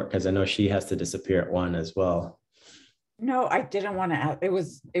something before, because I know she has to disappear at 1 as well. No, I didn't want to add. It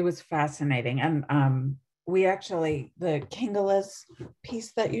was fascinating. And we actually, the Kingalas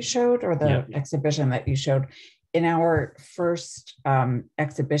piece that you showed, or the exhibition that you showed, in our first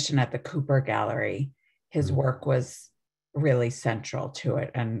exhibition at the Cooper Gallery, his work was really central to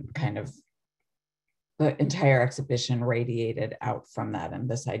it, and kind of the entire exhibition radiated out from that, and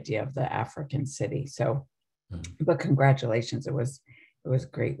this idea of the African city. So, but congratulations, it was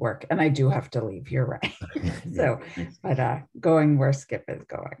great work. And I do have to leave, you're right. So, but going where Skip is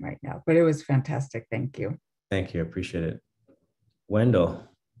going right now, but it was fantastic. Thank you. Thank you, I appreciate it. Wendell.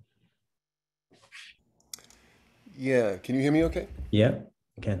 Yeah, can you hear me okay? Yeah,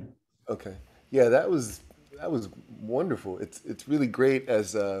 I can. Okay. Yeah, that was wonderful. It's really great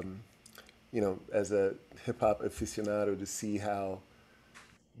as you know, as a hip hop aficionado, to see how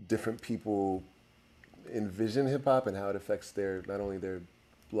different people envision hip hop and how it affects their, not only their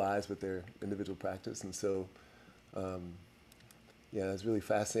lives, but their individual practice. And so, yeah, it's really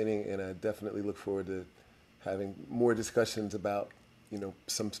fascinating, and I definitely look forward to having more discussions about, you know,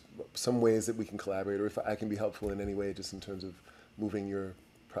 some ways that we can collaborate, or if I can be helpful in any way, just in terms of moving your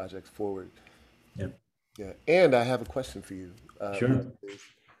project forward. Yeah. Yeah. And I have a question for you. Sure.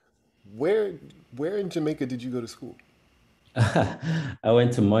 Where in Jamaica did you go to school? I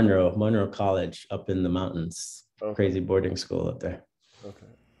went to Monroe College up in the mountains. Okay. Crazy boarding school up there. Okay.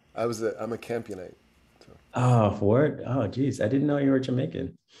 I'm a Campionite. So. Oh, word? Oh, geez. I didn't know you were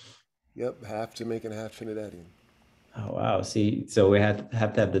Jamaican. Yep. Half Jamaican, half Trinidadian. Oh, wow. See, so we have to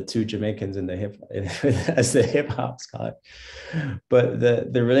have the two Jamaicans in the as the hip hop scholar. But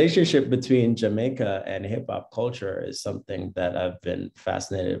the relationship between Jamaica and hip hop culture is something that I've been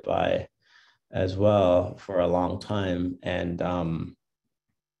fascinated by as well for a long time. And I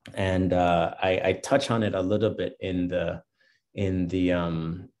touch on it a little bit in the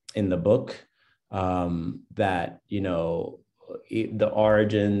book, that, you know, the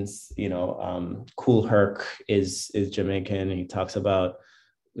origins, you know, Kool Herc is Jamaican. He talks about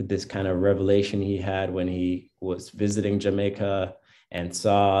this kind of revelation he had when he was visiting Jamaica and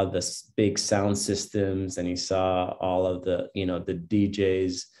saw the big sound systems, and he saw all of the, you know, the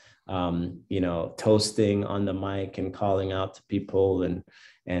DJs, you know, toasting on the mic and calling out to people,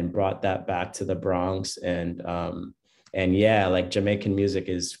 and brought that back to the Bronx. And yeah, like Jamaican music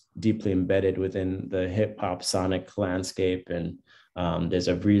is deeply embedded within the hip hop sonic landscape. And there's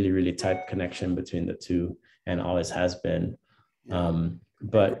a really, really tight connection between the two, and always has been.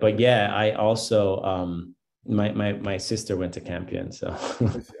 But yeah, I also, my sister went to Campion, so.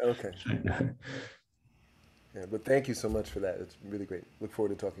 Okay. Yeah, but thank you so much for that. It's really great. Look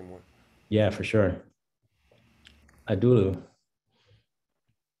forward to talking more. Yeah, for sure. Adulu.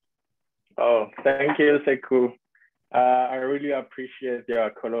 Oh, thank you, Sekou. I really appreciate your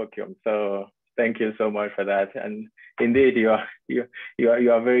colloquium. So thank you so much for that. And indeed, you are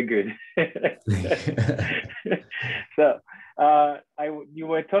very good. So you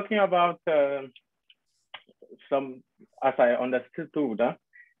were talking about some, as I understood,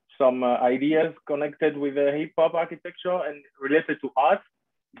 some ideas connected with hip hop architecture and related to art.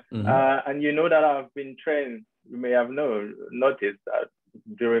 And you know that I've been trained. You may have noticed that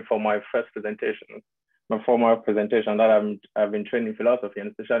for my former presentation, that I've been trained in philosophy,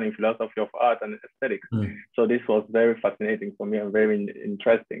 and especially in philosophy of art and aesthetics. So this was very fascinating for me and very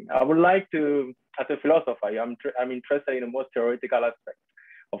interesting. I would like to, as a philosopher, I'm interested in the most theoretical aspects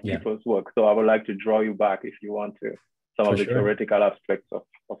of people's work. So I would like to draw you back, if you want to, some of the theoretical aspects of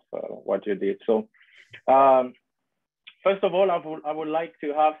what you did. So first of all, I would like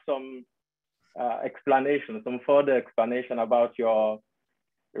to have some further explanation about your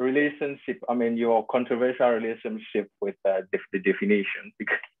relationship, your controversial relationship with the definition.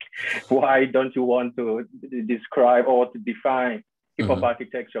 Because why don't you want to describe or to define hip hop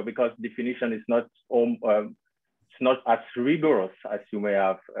architecture? Because definition is not it's not as rigorous as you may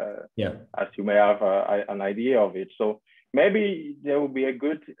have an idea of it. So maybe there will be a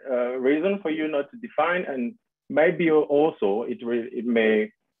good reason for you not to define, and maybe also it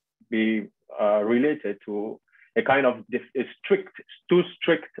may be related to a kind of too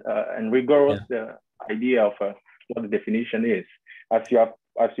strict and rigorous idea of what the definition is. As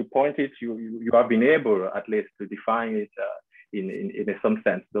you pointed, you have been able at least to define it in some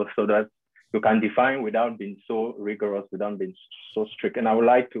sense, so that you can define without being so rigorous, without being so strict. And I would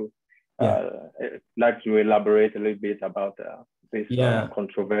like to elaborate a little bit about this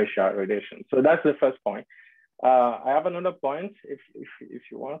controversial relation. So that's the first point. I have another point, if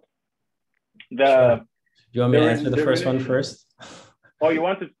you want. Sure. Do you want me to answer the first one first? Oh, you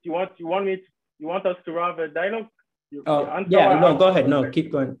want us to have a dialogue? No, go ahead. No,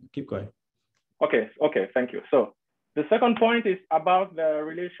 keep going. Okay, thank you. So The second point is about the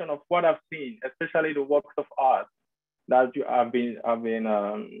relation of what I've seen, especially the works of art that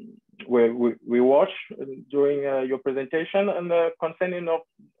we watched during your presentation, and the concerning of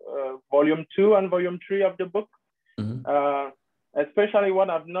volume 2 and volume 3 of the book. Mm-hmm. Especially what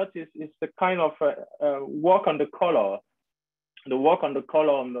I've noticed is the kind of work on the color,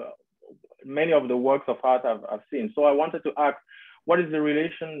 on many of the works of art I've seen. So I wanted to ask, what is the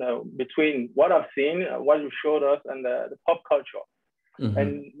relation between what I've seen, what you showed us, and the pop culture? Mm-hmm.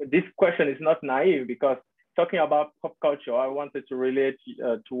 And this question is not naive, because talking about pop culture, I wanted to relate,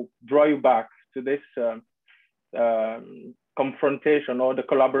 to draw you back to this confrontation or the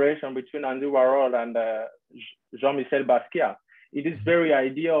collaboration between Andy Warhol and Jean-Michel Basquiat. It is very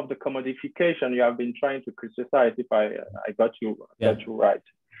idea of the commodification you have been trying to criticize, if I got you right.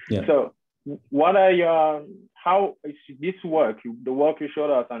 Yeah. So what are your, how is this work, the work you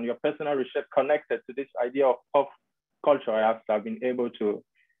showed us and your personal research connected to this idea of pop culture? I have been able to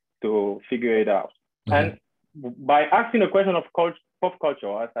figure it out. Mm-hmm. And by asking a question of pop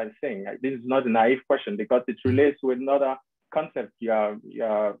culture, as I'm saying, this is not a naive question, because it relates with another concept you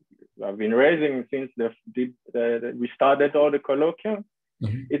have been raising since we started all the colloquium.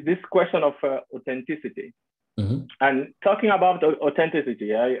 Mm-hmm. It's this question of authenticity. Mm-hmm. And talking about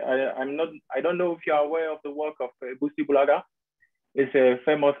authenticity, I don't know if you are aware of the work of Boussi Boulaga. He's a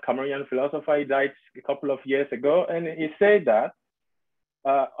famous Cameroonian philosopher. He died a couple of years ago, and he said that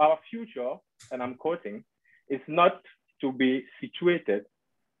our future, and I'm quoting, is not to be situated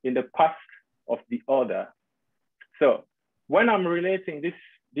in the past of the other. So when I'm relating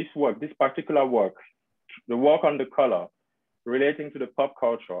this work, this particular work, the work on the color, relating to the pop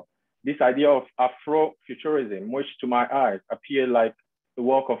culture, this idea of Afrofuturism, which to my eyes appear like the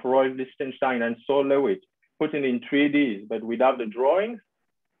work of Roy Lichtenstein and Saul Lewitt, putting in 3D, but without the drawings,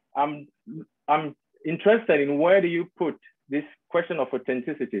 I'm interested in where do you put this question of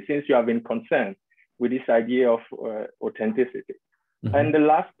authenticity, since you have been concerned with this idea of authenticity. Mm-hmm. And the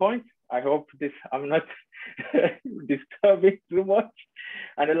last point, I hope I'm not disturbing too much.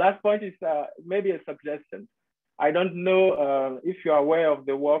 And the last point is maybe a suggestion. I don't know if you're aware of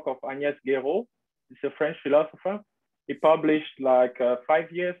the work of Agnès Guéraud. He's a French philosopher. He published like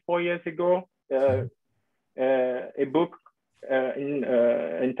 4 years ago, a book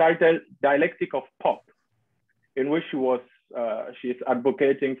entitled Dialectic of Pop, in which she is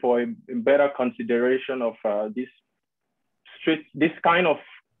advocating for a better consideration of this kind of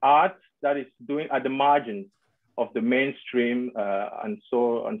art that is doing at the margins of the mainstream and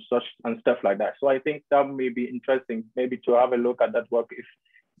stuff like that. So I think that may be interesting, maybe to have a look at that work if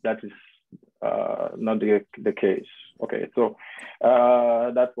that is not the case. Okay, so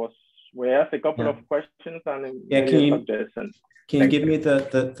that was, we asked a couple of questions and suggestions. Can you give me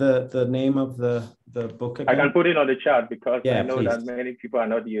the name of the book again? I can put it on the chat, because I know that many people are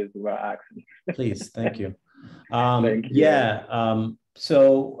not used to asking. Please, thank you. Thank you.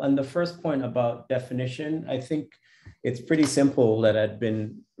 So on the first point about definition, I think it's pretty simple that I'd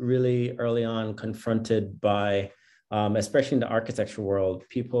been really early on confronted by, especially in the architecture world,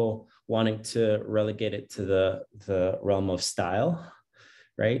 people wanting to relegate it to the realm of style,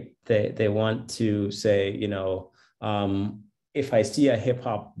 right? They want to say, if I see a hip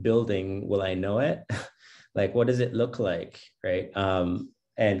hop building, will I know it? Like, what does it look like, right?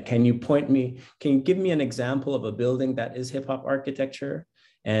 And can you give me an example of a building that is hip hop architecture?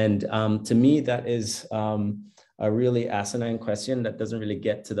 And to me, that is a really asinine question that doesn't really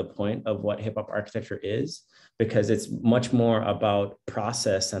get to the point of what hip hop architecture is, because it's much more about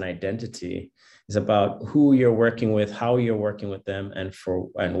process and identity. It's about who you're working with, how you're working with them, and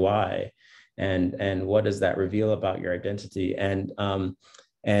why, and what does that reveal about your identity? And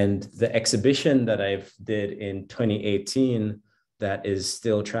the exhibition that I did in 2018 that is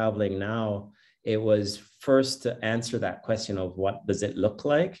still traveling now, it was first to answer that question of what does it look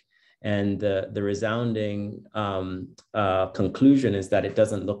like? And the resounding conclusion is that it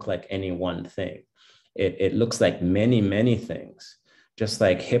doesn't look like any one thing. It looks like many, many things, just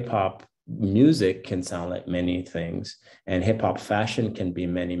like hip hop music can sound like many things, and hip hop fashion can be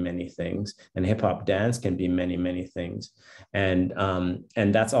many, many things, and hip hop dance can be many, many things. And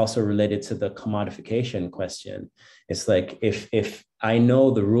that's also related to the commodification question. It's like, if I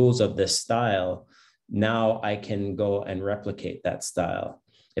know the rules of this style, now I can go and replicate that style.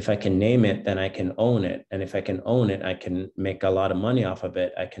 If I can name it, then I can own it. And if I can own it, I can make a lot of money off of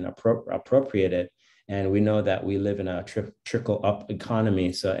it. I can appropriate it. And we know that we live in a trickle up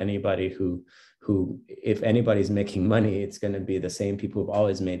economy. So anybody who who, if anybody's making money, it's going to be the same people who've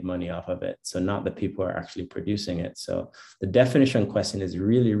always made money off of it. So not the people who are actually producing it. So the definition question is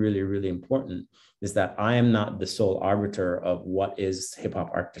really, really, really important, is that I am not the sole arbiter of what is hip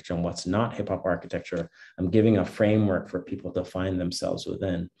hop architecture and what's not hip hop architecture. I'm giving a framework for people to find themselves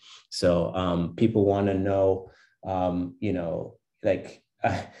within. So people want to know, you know, like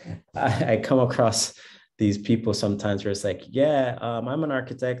I come across these people sometimes where it's like, yeah, I'm an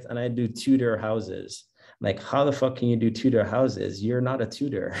architect and I do Tudor houses. Like, how the fuck can you do Tudor houses? You're not a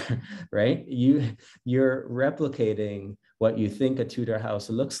Tudor, right? You're replicating what you think a Tudor house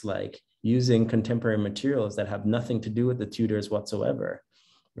looks like using contemporary materials that have nothing to do with the Tudors whatsoever,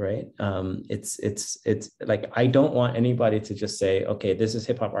 right? It's like, I don't want anybody to just say, okay, this is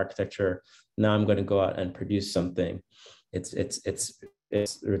hip hop architecture. Now I'm going to go out and produce something. It's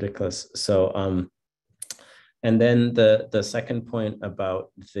ridiculous. So, and then the second point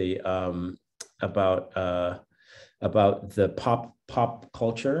about the pop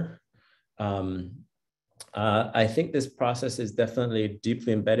culture, I think this process is definitely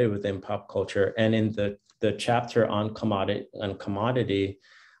deeply embedded within pop culture. And in the chapter on commodity,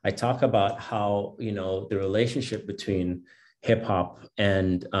 I talk about how, you know, the relationship between hip hop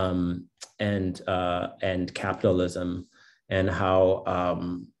and capitalism, and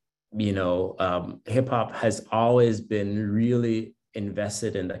how you know, hip hop has always been really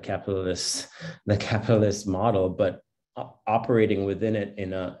invested in the capitalist model, but operating within it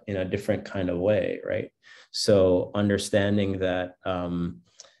in a different kind of way, right? So understanding that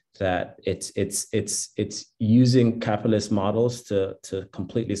that it's using capitalist models to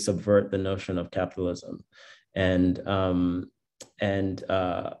completely subvert the notion of capitalism, and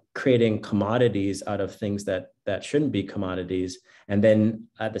creating commodities out of things that shouldn't be commodities, and then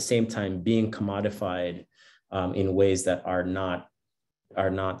at the same time being commodified in ways that are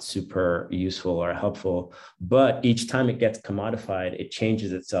not super useful or helpful. But each time it gets commodified, it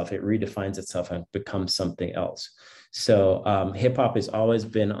changes itself, it redefines itself and becomes something else. So hip hop has always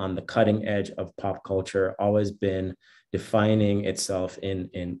been on the cutting edge of pop culture, always been defining itself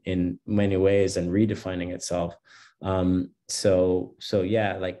in many ways and redefining itself. So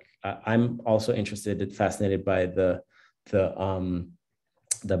yeah, like I'm also fascinated by the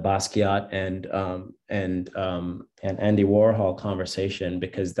Basquiat and Andy Warhol conversation,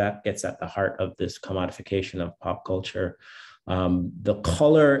 because that gets at the heart of this commodification of pop culture. The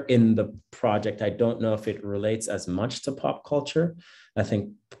color in the project, I don't know if it relates as much to pop culture. I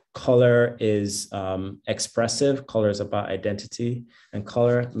think color is expressive. Color is about identity, and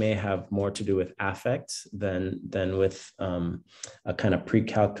color may have more to do with affect than with a kind of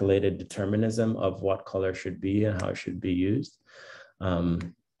pre-calculated determinism of what color should be and how it should be used.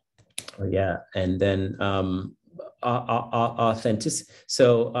 Yeah, and then authenticity.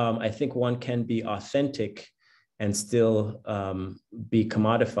 So I think one can be authentic and still be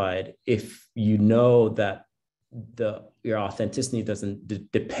commodified if you know that your authenticity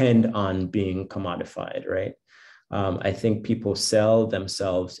doesn't depend on being commodified, right? I think people sell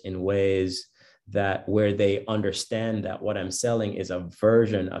themselves in ways that where they understand that what I'm selling is a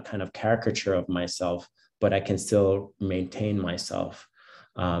version, a kind of caricature of myself, but I can still maintain myself.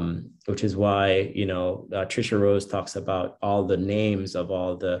 Which is why, you know, Trisha Rose talks about all the names of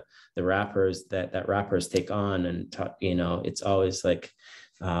all the rappers that rappers take on, and you know, it's always like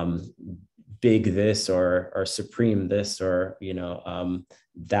big this or supreme this, or you know,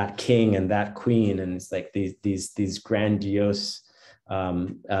 that king and that queen, and it's like these grandiose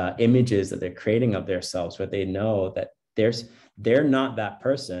images that they're creating of themselves, where they know that they're not that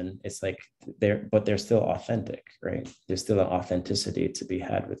person. It's like but they're still authentic, right? There's still an authenticity to be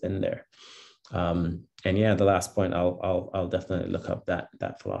had within there. And yeah, the last point, I'll definitely look up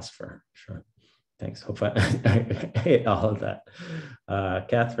that philosopher. Sure. Thanks. Hope I hit all of that.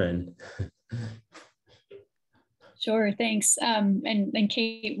 Catherine. Sure, thanks. And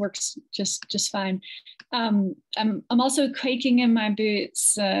Kate works just fine. I'm also quaking in my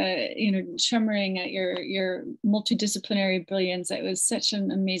boots, you know, tremoring at your multidisciplinary brilliance. It was such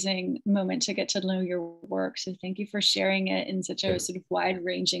an amazing moment to get to know your work. So thank you for sharing it in such a sort of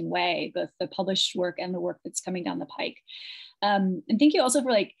wide-ranging way, both the published work and the work that's coming down the pike. And thank you also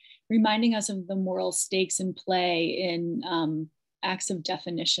for like reminding us of the moral stakes in play in acts of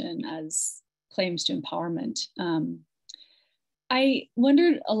definition as claims to empowerment. I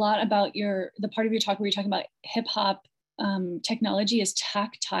wondered a lot about the part of your talk where you're talking about hip hop technology as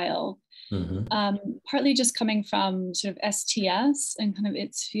tactile. Partly just coming from sort of STS and kind of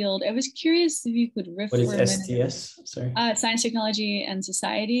its field. I was curious if you could riff What is for a STS? Sorry. Science, Technology, and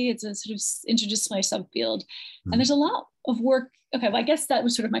Society. It's a sort of interdisciplinary subfield. And there's a lot of work. Okay, well, I guess that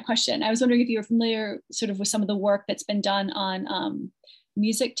was sort of my question. I was wondering if you were familiar sort of with some of the work that's been done on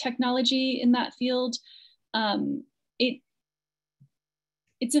music technology in that field.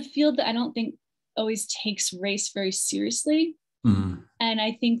 It's a field that I don't think always takes race very seriously. And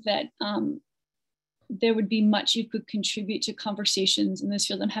I think that there would be much you could contribute to conversations in this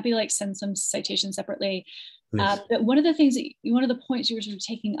field. I'm happy to like send some citations separately. But one of the things one of the points you were sort of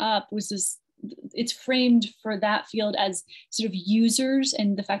taking up was this, it's framed for that field as sort of users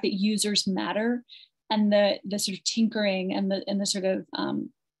and the fact that users matter, and the sort of tinkering and the sort of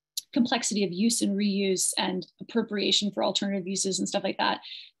complexity of use and reuse and appropriation for alternative uses and stuff like that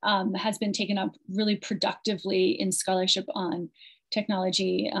has been taken up really productively in scholarship on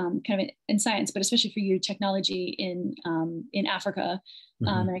technology, kind of in science, but especially for you, technology in Africa.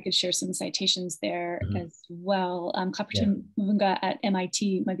 And I could share some citations there as well. Clapperton Mavunga at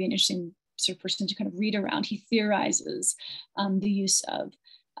MIT might be an interesting sort of person to kind of read around. He theorizes the use of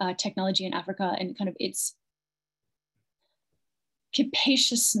technology in Africa and kind of its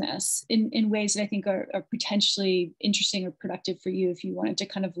capaciousness in ways that I think are potentially interesting or productive for you if you wanted to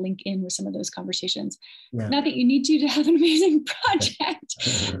kind of link in with some of those conversations. Not that you need to have an amazing project,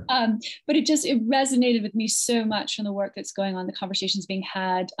 but it resonated with me so much from the work that's going on, the conversations being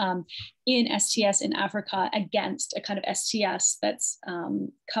had in STS in Africa against a kind of STS that's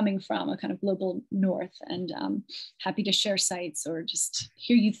coming from a kind of global north. And happy to share sites or just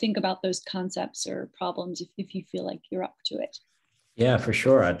hear you think about those concepts or problems if you feel like you're up to it. Yeah, for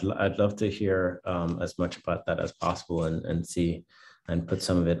sure. I'd love to hear as much about that as possible and see and put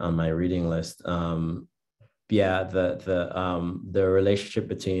some of it on my reading list. Yeah, the relationship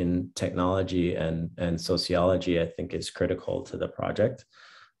between technology and sociology, I think, is critical to the project.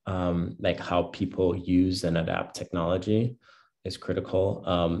 Like how people use and adapt technology is critical,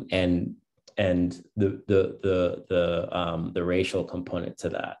 and the racial component to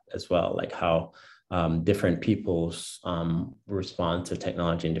that as well, like how different peoples respond to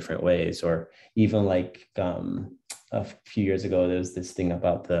technology in different ways, or even like a few years ago, there was this thing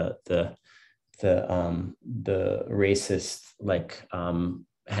about the racist like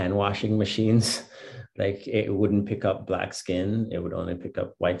hand washing machines. Like it wouldn't pick up black skin, it would only pick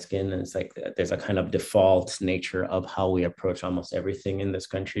up white skin. And it's like there's a kind of default nature of how we approach almost everything in this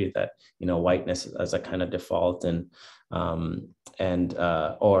country, that, you know, whiteness as a kind of default,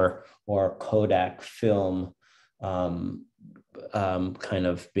 or Kodak film kind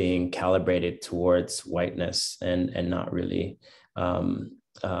of being calibrated towards whiteness and not really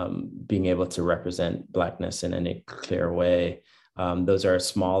being able to represent blackness in any clear way. Those are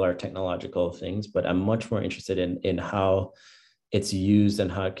smaller technological things, but I'm much more interested in how it's used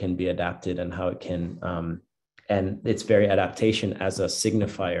and how it can be adapted and how it can, and its very adaptation as a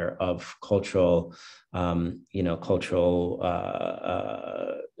signifier of cultural,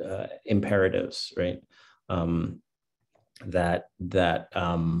 imperatives, right?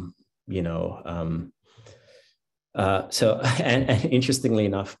 So interestingly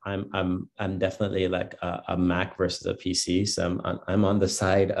enough, I'm definitely like a Mac versus a PC. So I'm on the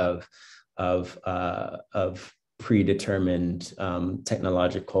side of predetermined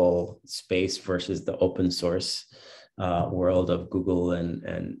technological space versus the open source world of Google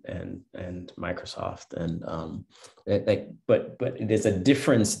and Microsoft, and but there's a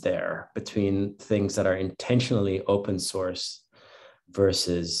difference there between things that are intentionally open source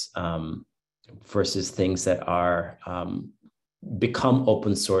versus things that are become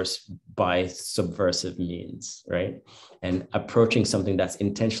open source by subversive means, right? And approaching something that's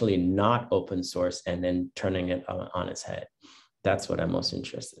intentionally not open source and then turning it on its head. That's what I'm most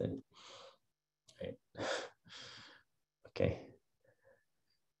interested in. Right.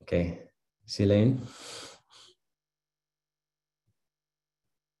 Okay. Silane?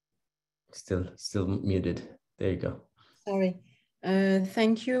 Still muted. There you go. Sorry.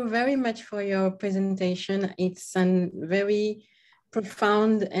 Thank you very much for your presentation. It's a very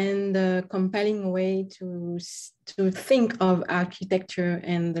profound and compelling way to think of architecture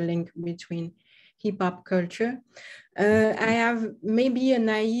and the link between hip-hop culture. I have maybe a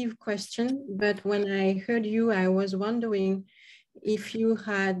naive question, but when I heard you, I was wondering if you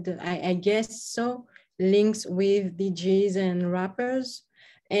had, I guess so, links with DJs and rappers,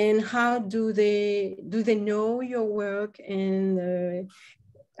 and how do they know your work, and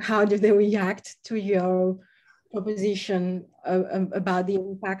how do they react to your proposition about the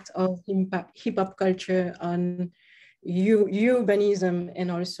impact of hip-hop culture on urbanism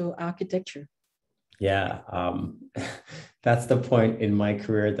and also architecture? Yeah, that's the point in my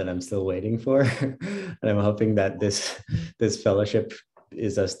career that I'm still waiting for. And I'm hoping that this fellowship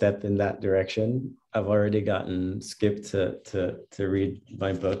is a step in that direction. I've already gotten Skip to read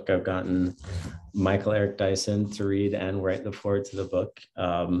my book. I've gotten Michael Eric Dyson to read and write the foreword to the book.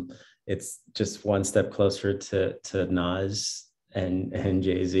 It's just one step closer to Nas and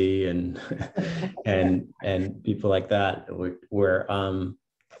Jay-Z and people like that.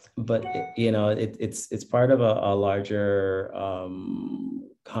 But it's part of a larger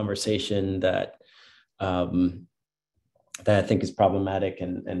conversation that I think is problematic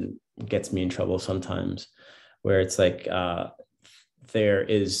and gets me in trouble sometimes, where it's like there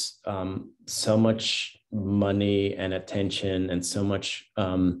is so much money and attention and so much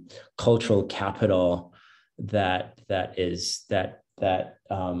cultural capital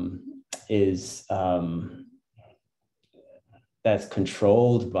that's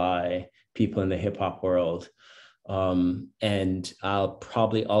controlled by people in the hip hop world. And I'll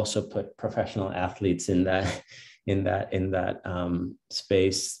probably also put professional athletes in that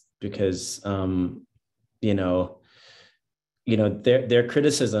space, because their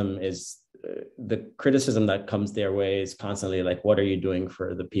criticism is the criticism that comes their way is constantly like, what are you doing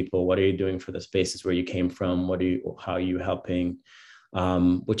for the people? What are you doing for the spaces where you came from? How are you helping?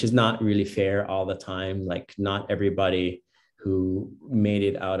 Which is not really fair all the time. Like, not everybody who made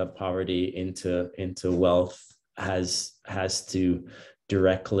it out of poverty into wealth has to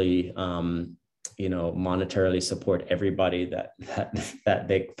directly monetarily support everybody that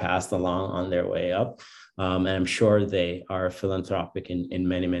they passed along on their way up. And I'm sure they are philanthropic in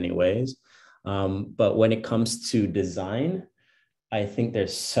many, many ways. But when it comes to design, I think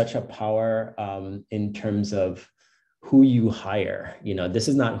there's such a power in terms of who you hire. This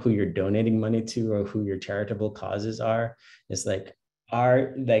is not who you're donating money to or who your charitable causes are. It's like,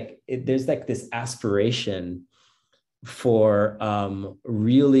 there's like this aspiration for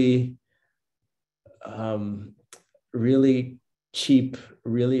really cheap,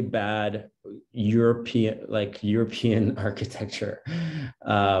 really bad European architecture,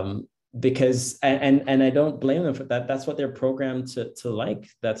 because and I don't blame them for that. That's what they're programmed to like.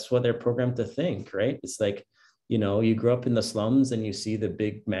 That's what they're programmed to think, right? It's like, you grow up in the slums and you see the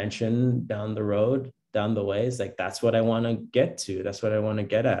big mansion down the road, down the way. It's like, that's what I want to get to. That's what I want to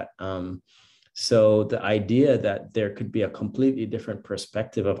get at. So the idea that there could be a completely different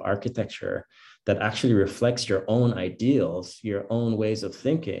perspective of architecture that actually reflects your own ideals, your own ways of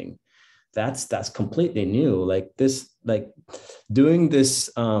thinking, that's completely new. Like doing this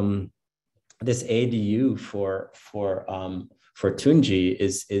this ADU for Tunji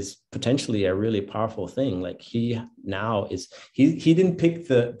is potentially a really powerful thing. Like, he didn't pick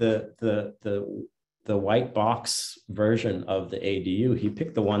the white box version of the ADU. He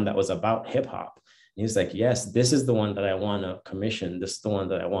picked the one that was about hip hop. He's like, yes, this is the one that I want to commission. This is the one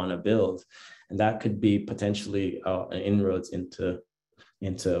that I want to build. And that could be potentially an inroads into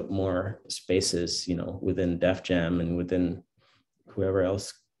more spaces, within Def Jam and within whoever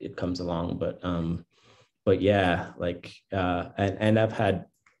else it comes along. But yeah, like, and I've had,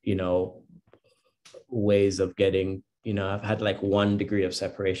 ways of getting, I've had like 1 degree of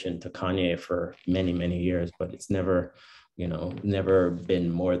separation to Kanye for many, many years, but it's never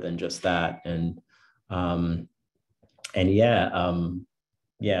been more than just that. And I'm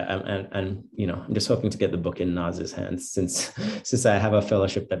just hoping to get the book in Nas's hands since I have a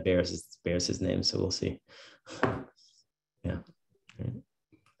fellowship that bears his name. So we'll see. Yeah.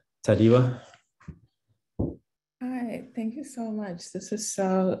 Tadiwa. Hi, thank you so much. This is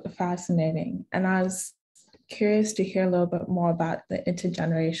so fascinating. And I was curious to hear a little bit more about the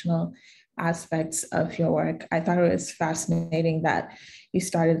intergenerational aspects of your work. I thought it was fascinating that you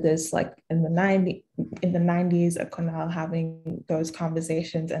started this like in the 90s at Cornell, having those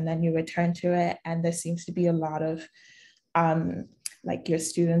conversations, and then you returned to it. And there seems to be a lot of like your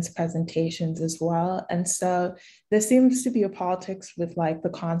students' presentations as well. And so there seems to be a politics with like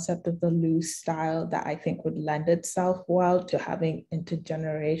the concept of the loose style that I think would lend itself well to having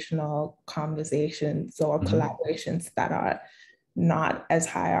intergenerational conversations or collaborations that are not as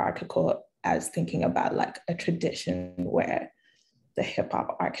hierarchical as thinking about like a tradition where the hip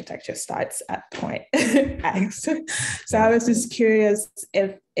hop architecture starts at point X. So I was just curious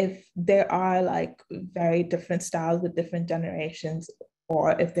if there are like very different styles with different generations,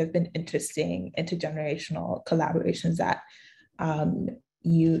 or if there've been interesting intergenerational collaborations that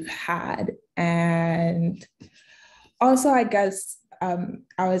you've had. And also, I guess I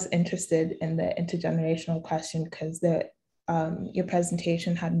was interested in the intergenerational question because your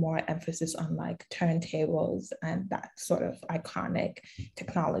presentation had more emphasis on like turntables and that sort of iconic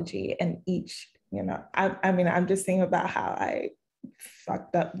technology. And each, you know, I mean, I'm just thinking about how I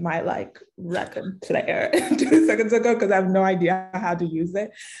fucked up my like record player 2 seconds ago because I have no idea how to use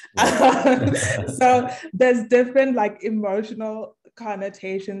it. So there's different like emotional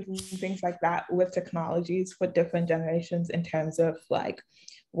connotations and things like that with technologies for different generations in terms of like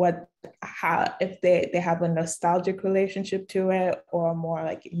how if they have a nostalgic relationship to it or a more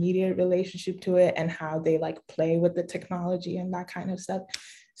like immediate relationship to it, and how they like play with the technology and that kind of stuff.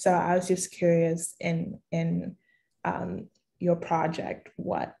 So I was just curious in your project,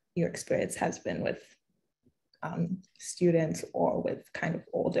 what your experience has been with students or with kind of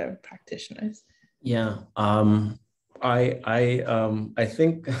older practitioners. Yeah, I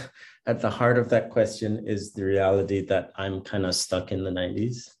think at the heart of that question is the reality that I'm kind of stuck in the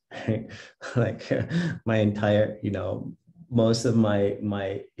 90s. Like my entire, you know, most of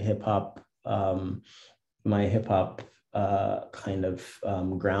my hip hop kind of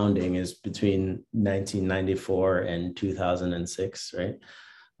grounding is between 1994 and 2006, right?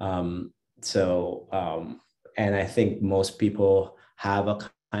 And I think most people have a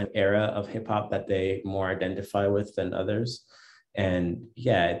kind of era of hip hop that they more identify with than others. And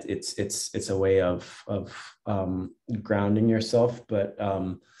yeah, it's a way of grounding yourself. But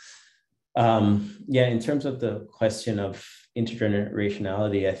yeah, in terms of the question of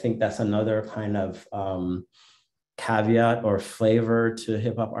intergenerationality, I think that's another kind of caveat or flavor to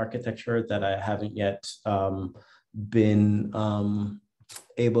hip hop architecture that I haven't yet been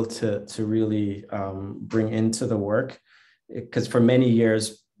able to really bring into the work. Because for many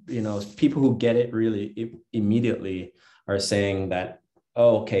years, you know, people who get it really immediately are saying that,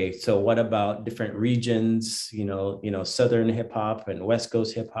 oh, okay, so what about different regions, you know, Southern hip hop and West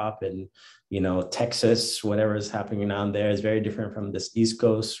Coast hip hop and, you know, Texas, whatever is happening down there is very different from this East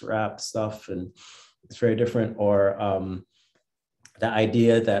Coast rap stuff. And it's very different. Or the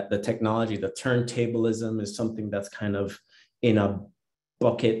idea that the technology, the turntablism is something that's kind of in a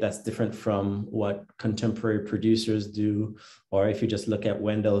bucket that's different from what contemporary producers do. Or if you just look at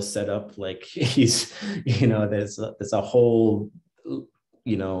Wendell's setup, like he's, you know, there's a whole,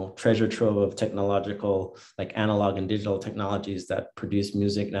 you know, treasure trove of technological, like analog and digital technologies that produce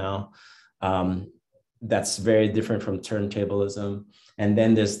music now. That's very different from turntablism. And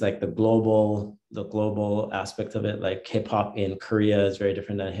then there's like the global aspect of it, like hip hop in Korea is very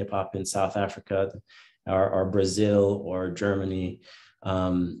different than hip hop in South Africa or Brazil or Germany.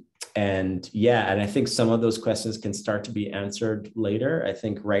 And yeah, and I think some of those questions can start to be answered later. I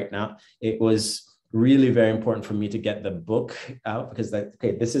think right now it was really very important for me to get the book out because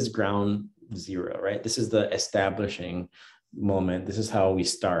okay, this is ground zero, right? This is the establishing moment. This is how we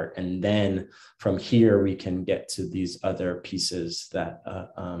start. And then from here, we can get to these other pieces that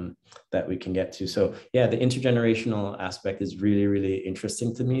we can get to. So yeah, the intergenerational aspect is really, really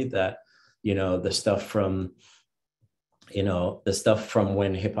interesting to me that, you know, the stuff from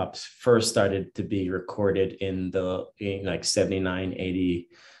when hip hop first started to be recorded in like 79, 80,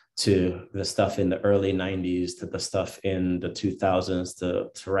 to the stuff in the early 90s, to the stuff in the 2000s,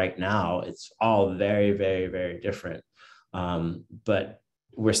 to right now, it's all very, very, very different. But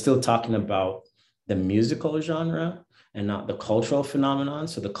we're still talking about the musical genre and not the cultural phenomenon.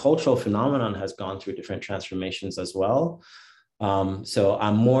 So the cultural phenomenon has gone through different transformations as well. So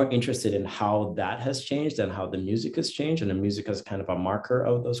I'm more interested in how that has changed and how the music has changed, and the music is kind of a marker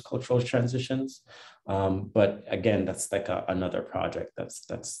of those cultural transitions. But again, that's like another project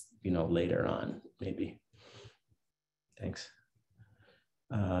that's you know, later on maybe. Thanks.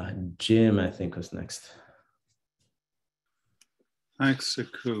 Jim, I think, was next. Thanks,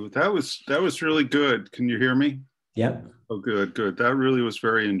 Sekou. That was really good. Can you hear me? Yep. Oh, good. That really was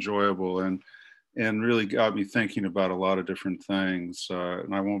very enjoyable and really got me thinking about a lot of different things.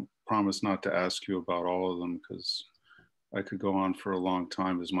 And I won't promise not to ask you about all of them because I could go on for a long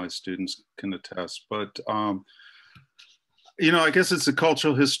time, as my students can attest. But you know, I guess it's a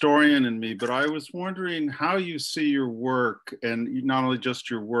cultural historian in me, but I was wondering how you see your work, and not only just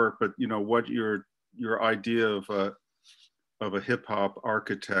your work, but you know, what your idea of a hip hop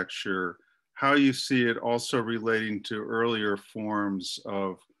architecture, how you see it also relating to earlier forms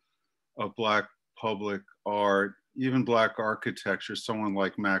of Black public art, even Black architecture, someone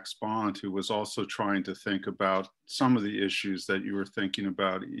like Max Bond, who was also trying to think about some of the issues that you were thinking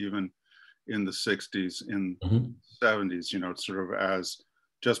about even in the 60s, in 70s, you know, sort of as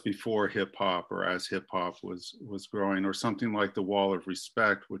just before hip hop or as hip hop was growing, or something like the Wall of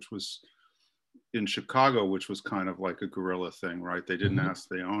Respect, which was in Chicago, which was kind of like a guerrilla thing, right? They didn't ask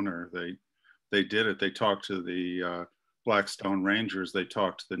the owner, they did it. They talked to the Black Stone Rangers, they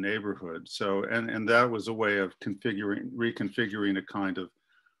talk to the neighborhood. So, and that was a way of reconfiguring a kind of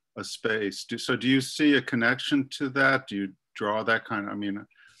a space. So do you see a connection to that? Do you draw that kind of, I mean,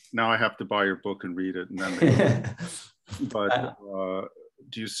 now I have to buy your book and read it, and then but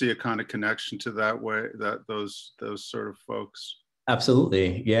do you see a kind of connection to that way, that those sort of folks?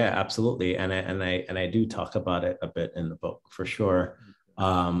 Absolutely, yeah, absolutely, and I do talk about it a bit in the book for sure.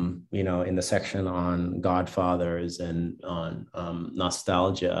 You know, in the section on Godfathers and on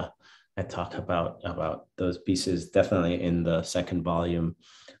nostalgia, I talk about those pieces definitely in the second volume.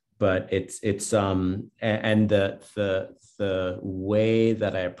 But it's and the way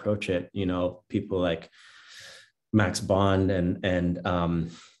that I approach it, you know, people like Max Bond and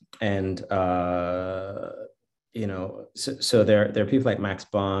you know, so there are people like Max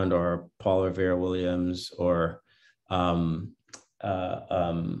Bond or Paul Revere Williams or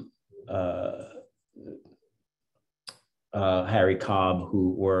Harry Cobb,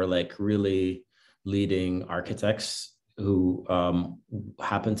 who were like really leading architects who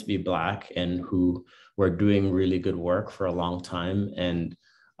happened to be Black and who were doing really good work for a long time and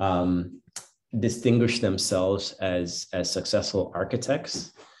distinguished themselves as successful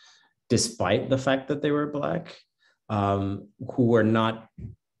architects, despite the fact that they were Black, who were not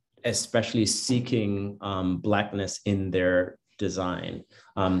especially seeking Blackness in their design.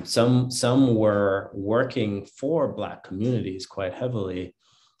 Some were working for Black communities quite heavily,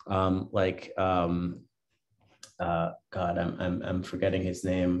 like God, I'm forgetting his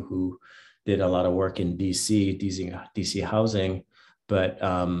name, who did a lot of work in DC housing, but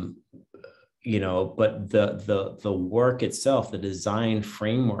you know, but the work itself, the design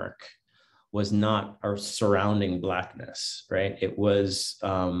framework, was not our surrounding Blackness, right? It was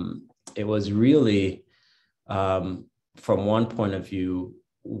really, from one point of view,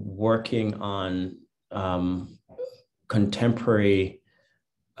 working on contemporary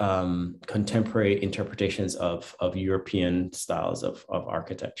interpretations of European styles of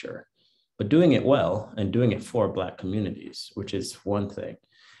architecture, but doing it well and doing it for Black communities, which is one thing.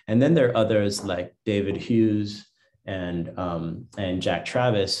 And then there are others like David Hughes and Jack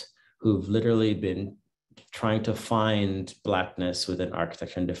Travis, who've literally been trying to find Blackness within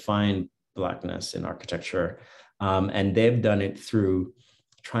architecture and define Blackness in architecture. And they've done it through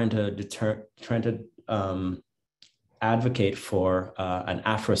trying to advocate for an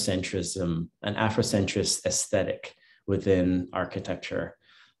Afrocentrist aesthetic within architecture.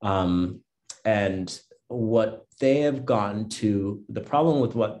 And what they have gotten to, the problem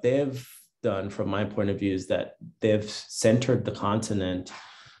with what they've done from my point of view is that they've centered the continent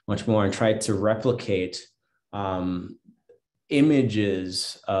much more and tried to replicate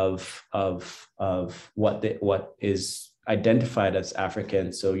images of what is identified as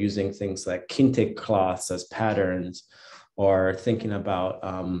African. So using things like kente cloths as patterns, or thinking about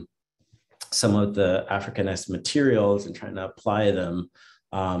some of the Africanist materials and trying to apply them.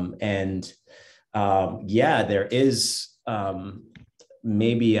 Yeah, there is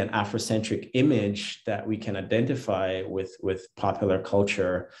maybe an Afrocentric image that we can identify with popular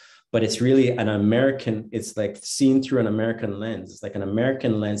culture, but it's really an American, it's like seen through an American lens. It's like an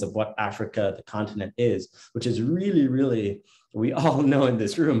American lens of what Africa, the continent, is, which is really, really, we all know in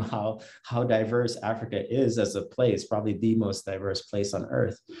this room how diverse Africa is as a place, probably the most diverse place on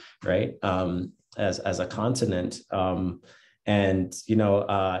earth, right? As a continent. And, you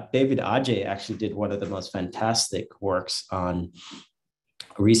know, David Adjaye actually did one of the most fantastic works on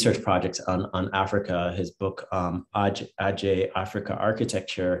research projects on Africa, his book, Adjaye, Africa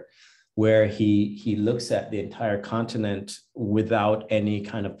Architecture, where he looks at the entire continent without any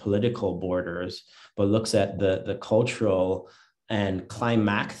kind of political borders, but looks at the cultural and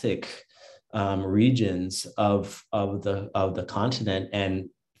climactic regions of the continent, and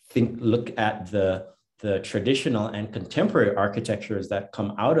look at the traditional and contemporary architectures that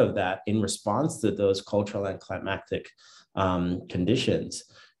come out of that in response to those cultural and climactic conditions,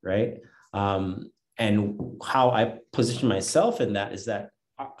 right? And how I position myself in that is that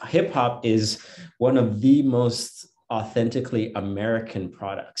hip hop is one of the most authentically American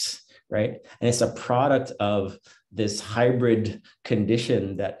products, right? And it's a product of this hybrid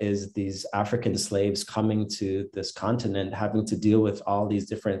condition that is these African slaves coming to this continent, having to deal with all these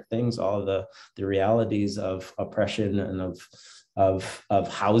different things, all the realities of oppression and of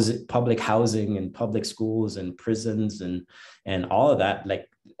housing, public housing and public schools and prisons and all of that. Like,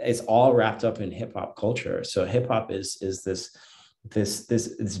 it's all wrapped up in hip hop culture. So hip hop is this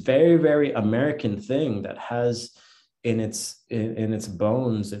very, very American thing that has in its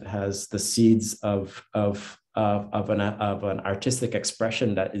bones, it has the seeds of an artistic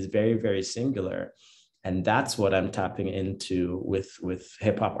expression that is very, very singular. And that's what I'm tapping into with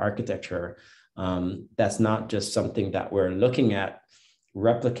hip hop architecture. That's not just something that we're looking at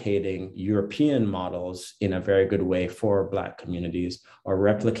replicating European models in a very good way for Black communities, or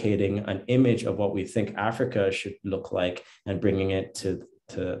replicating an image of what we think Africa should look like and bringing it to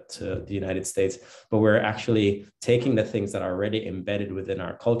the United States, but we're actually taking the things that are already embedded within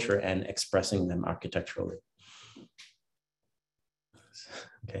our culture and expressing them architecturally.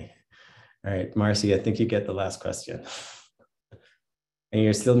 Okay. All right, Marcy, I think you get the last question. And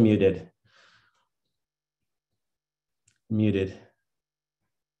you're still muted. Muted.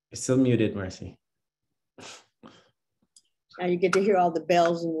 You're still muted, Marcy. Now you get to hear all the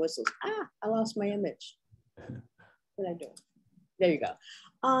bells and whistles. Ah, I lost my image. What did I do? There you go.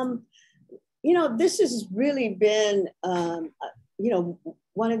 You know, this has really been, you know,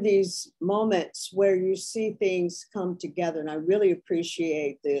 one of these moments where you see things come together. And I really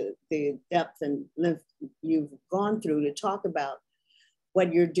appreciate the depth and length you've gone through to talk about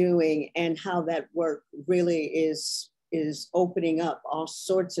what you're doing and how that work really is opening up all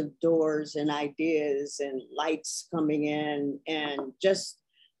sorts of doors and ideas and lights coming in, and just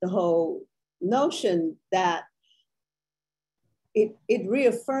the whole notion that it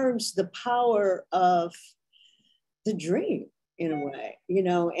reaffirms the power of the dream in a way, you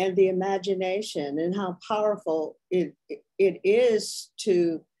know, and the imagination, and how powerful it is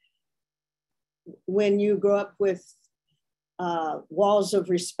to, when you grow up with walls of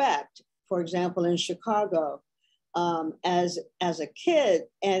respect, for example, in Chicago, as a kid,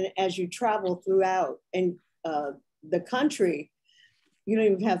 and as you travel throughout and the country, you don't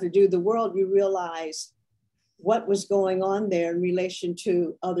even have to do the world, you realize what was going on there in relation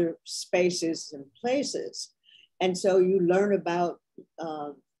to other spaces and places. And so you learn about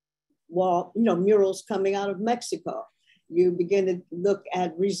murals coming out of Mexico. You begin to look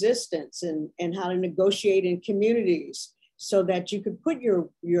at resistance and how to negotiate in communities so that you could put your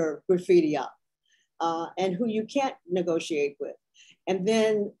graffiti up, and who you can't negotiate with. And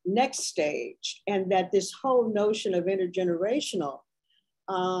then next stage, and that this whole notion of intergenerational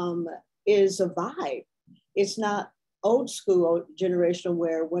is a vibe. It's not old school generational,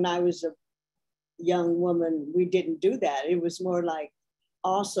 where when I was a young woman, we didn't do that. It was more like,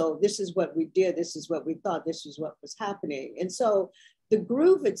 also, this is what we did, this is what we thought, this is what was happening. And so the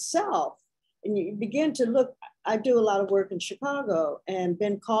groove itself, and you begin to look, I do a lot of work in Chicago, and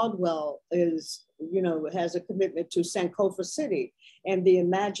Ben Caldwell is, you know, has a commitment to Sankofa City and the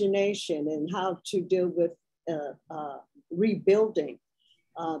imagination and how to deal with rebuilding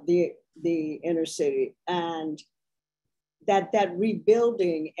the inner city. And that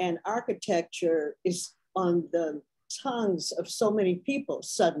rebuilding and architecture is on the tongues of so many people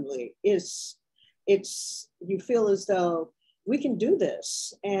suddenly. It's you feel as though we can do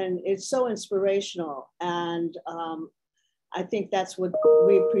this, and it's so inspirational. And I think that's what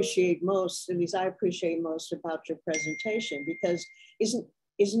we appreciate most, at least I appreciate most about your presentation, because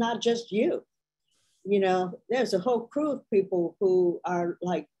it's not just you. You know, there's a whole crew of people who are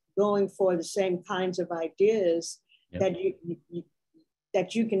like going for the same kinds of ideas. Yep.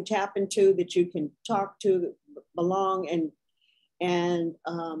 that you can tap into, that you can talk to, belong, and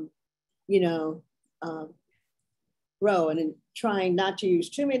you know, grow. And trying not to use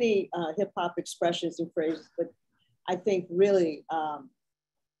too many hip hop expressions and phrases, but I think really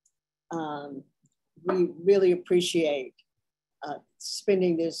we really appreciate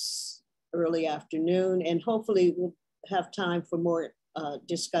spending this early afternoon, and hopefully we'll have time for more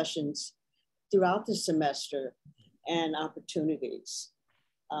discussions throughout the semester and opportunities.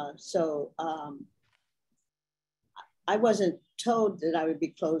 So I wasn't told that I would be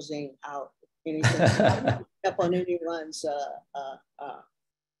closing out anything. I didn't step on anyone's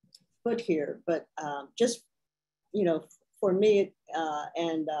foot here, but just, you know, for me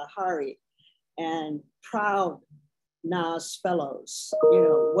and Hari and proud NAS fellows, you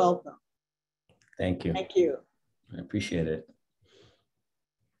know, welcome. Thank you. Thank you. I appreciate it.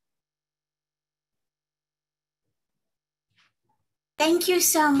 Thank you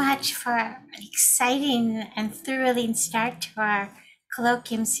so much for an exciting and thrilling start to our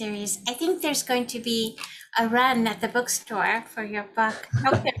Colloquium series. I think there's going to be a run at the bookstore for your book.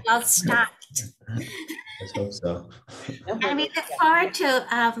 Hope they're well stocked. Let's hope so. And we look forward to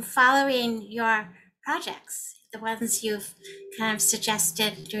following your projects, the ones you've kind of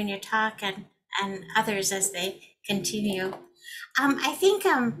suggested during your talk, and others as they continue. I think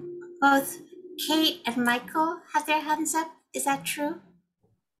both Kate and Michael have their hands up. Is that true?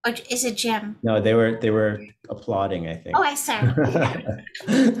 Or is it Jim? No, they were applauding, I think. Oh, I saw.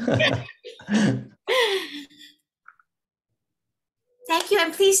 Thank you.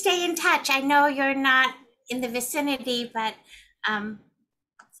 and please stay in touch. I know you're not in the vicinity, but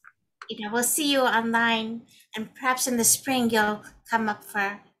we'll see you online, and perhaps in the spring you'll come up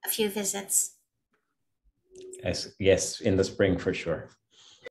for a few visits. Yes, in the spring for sure.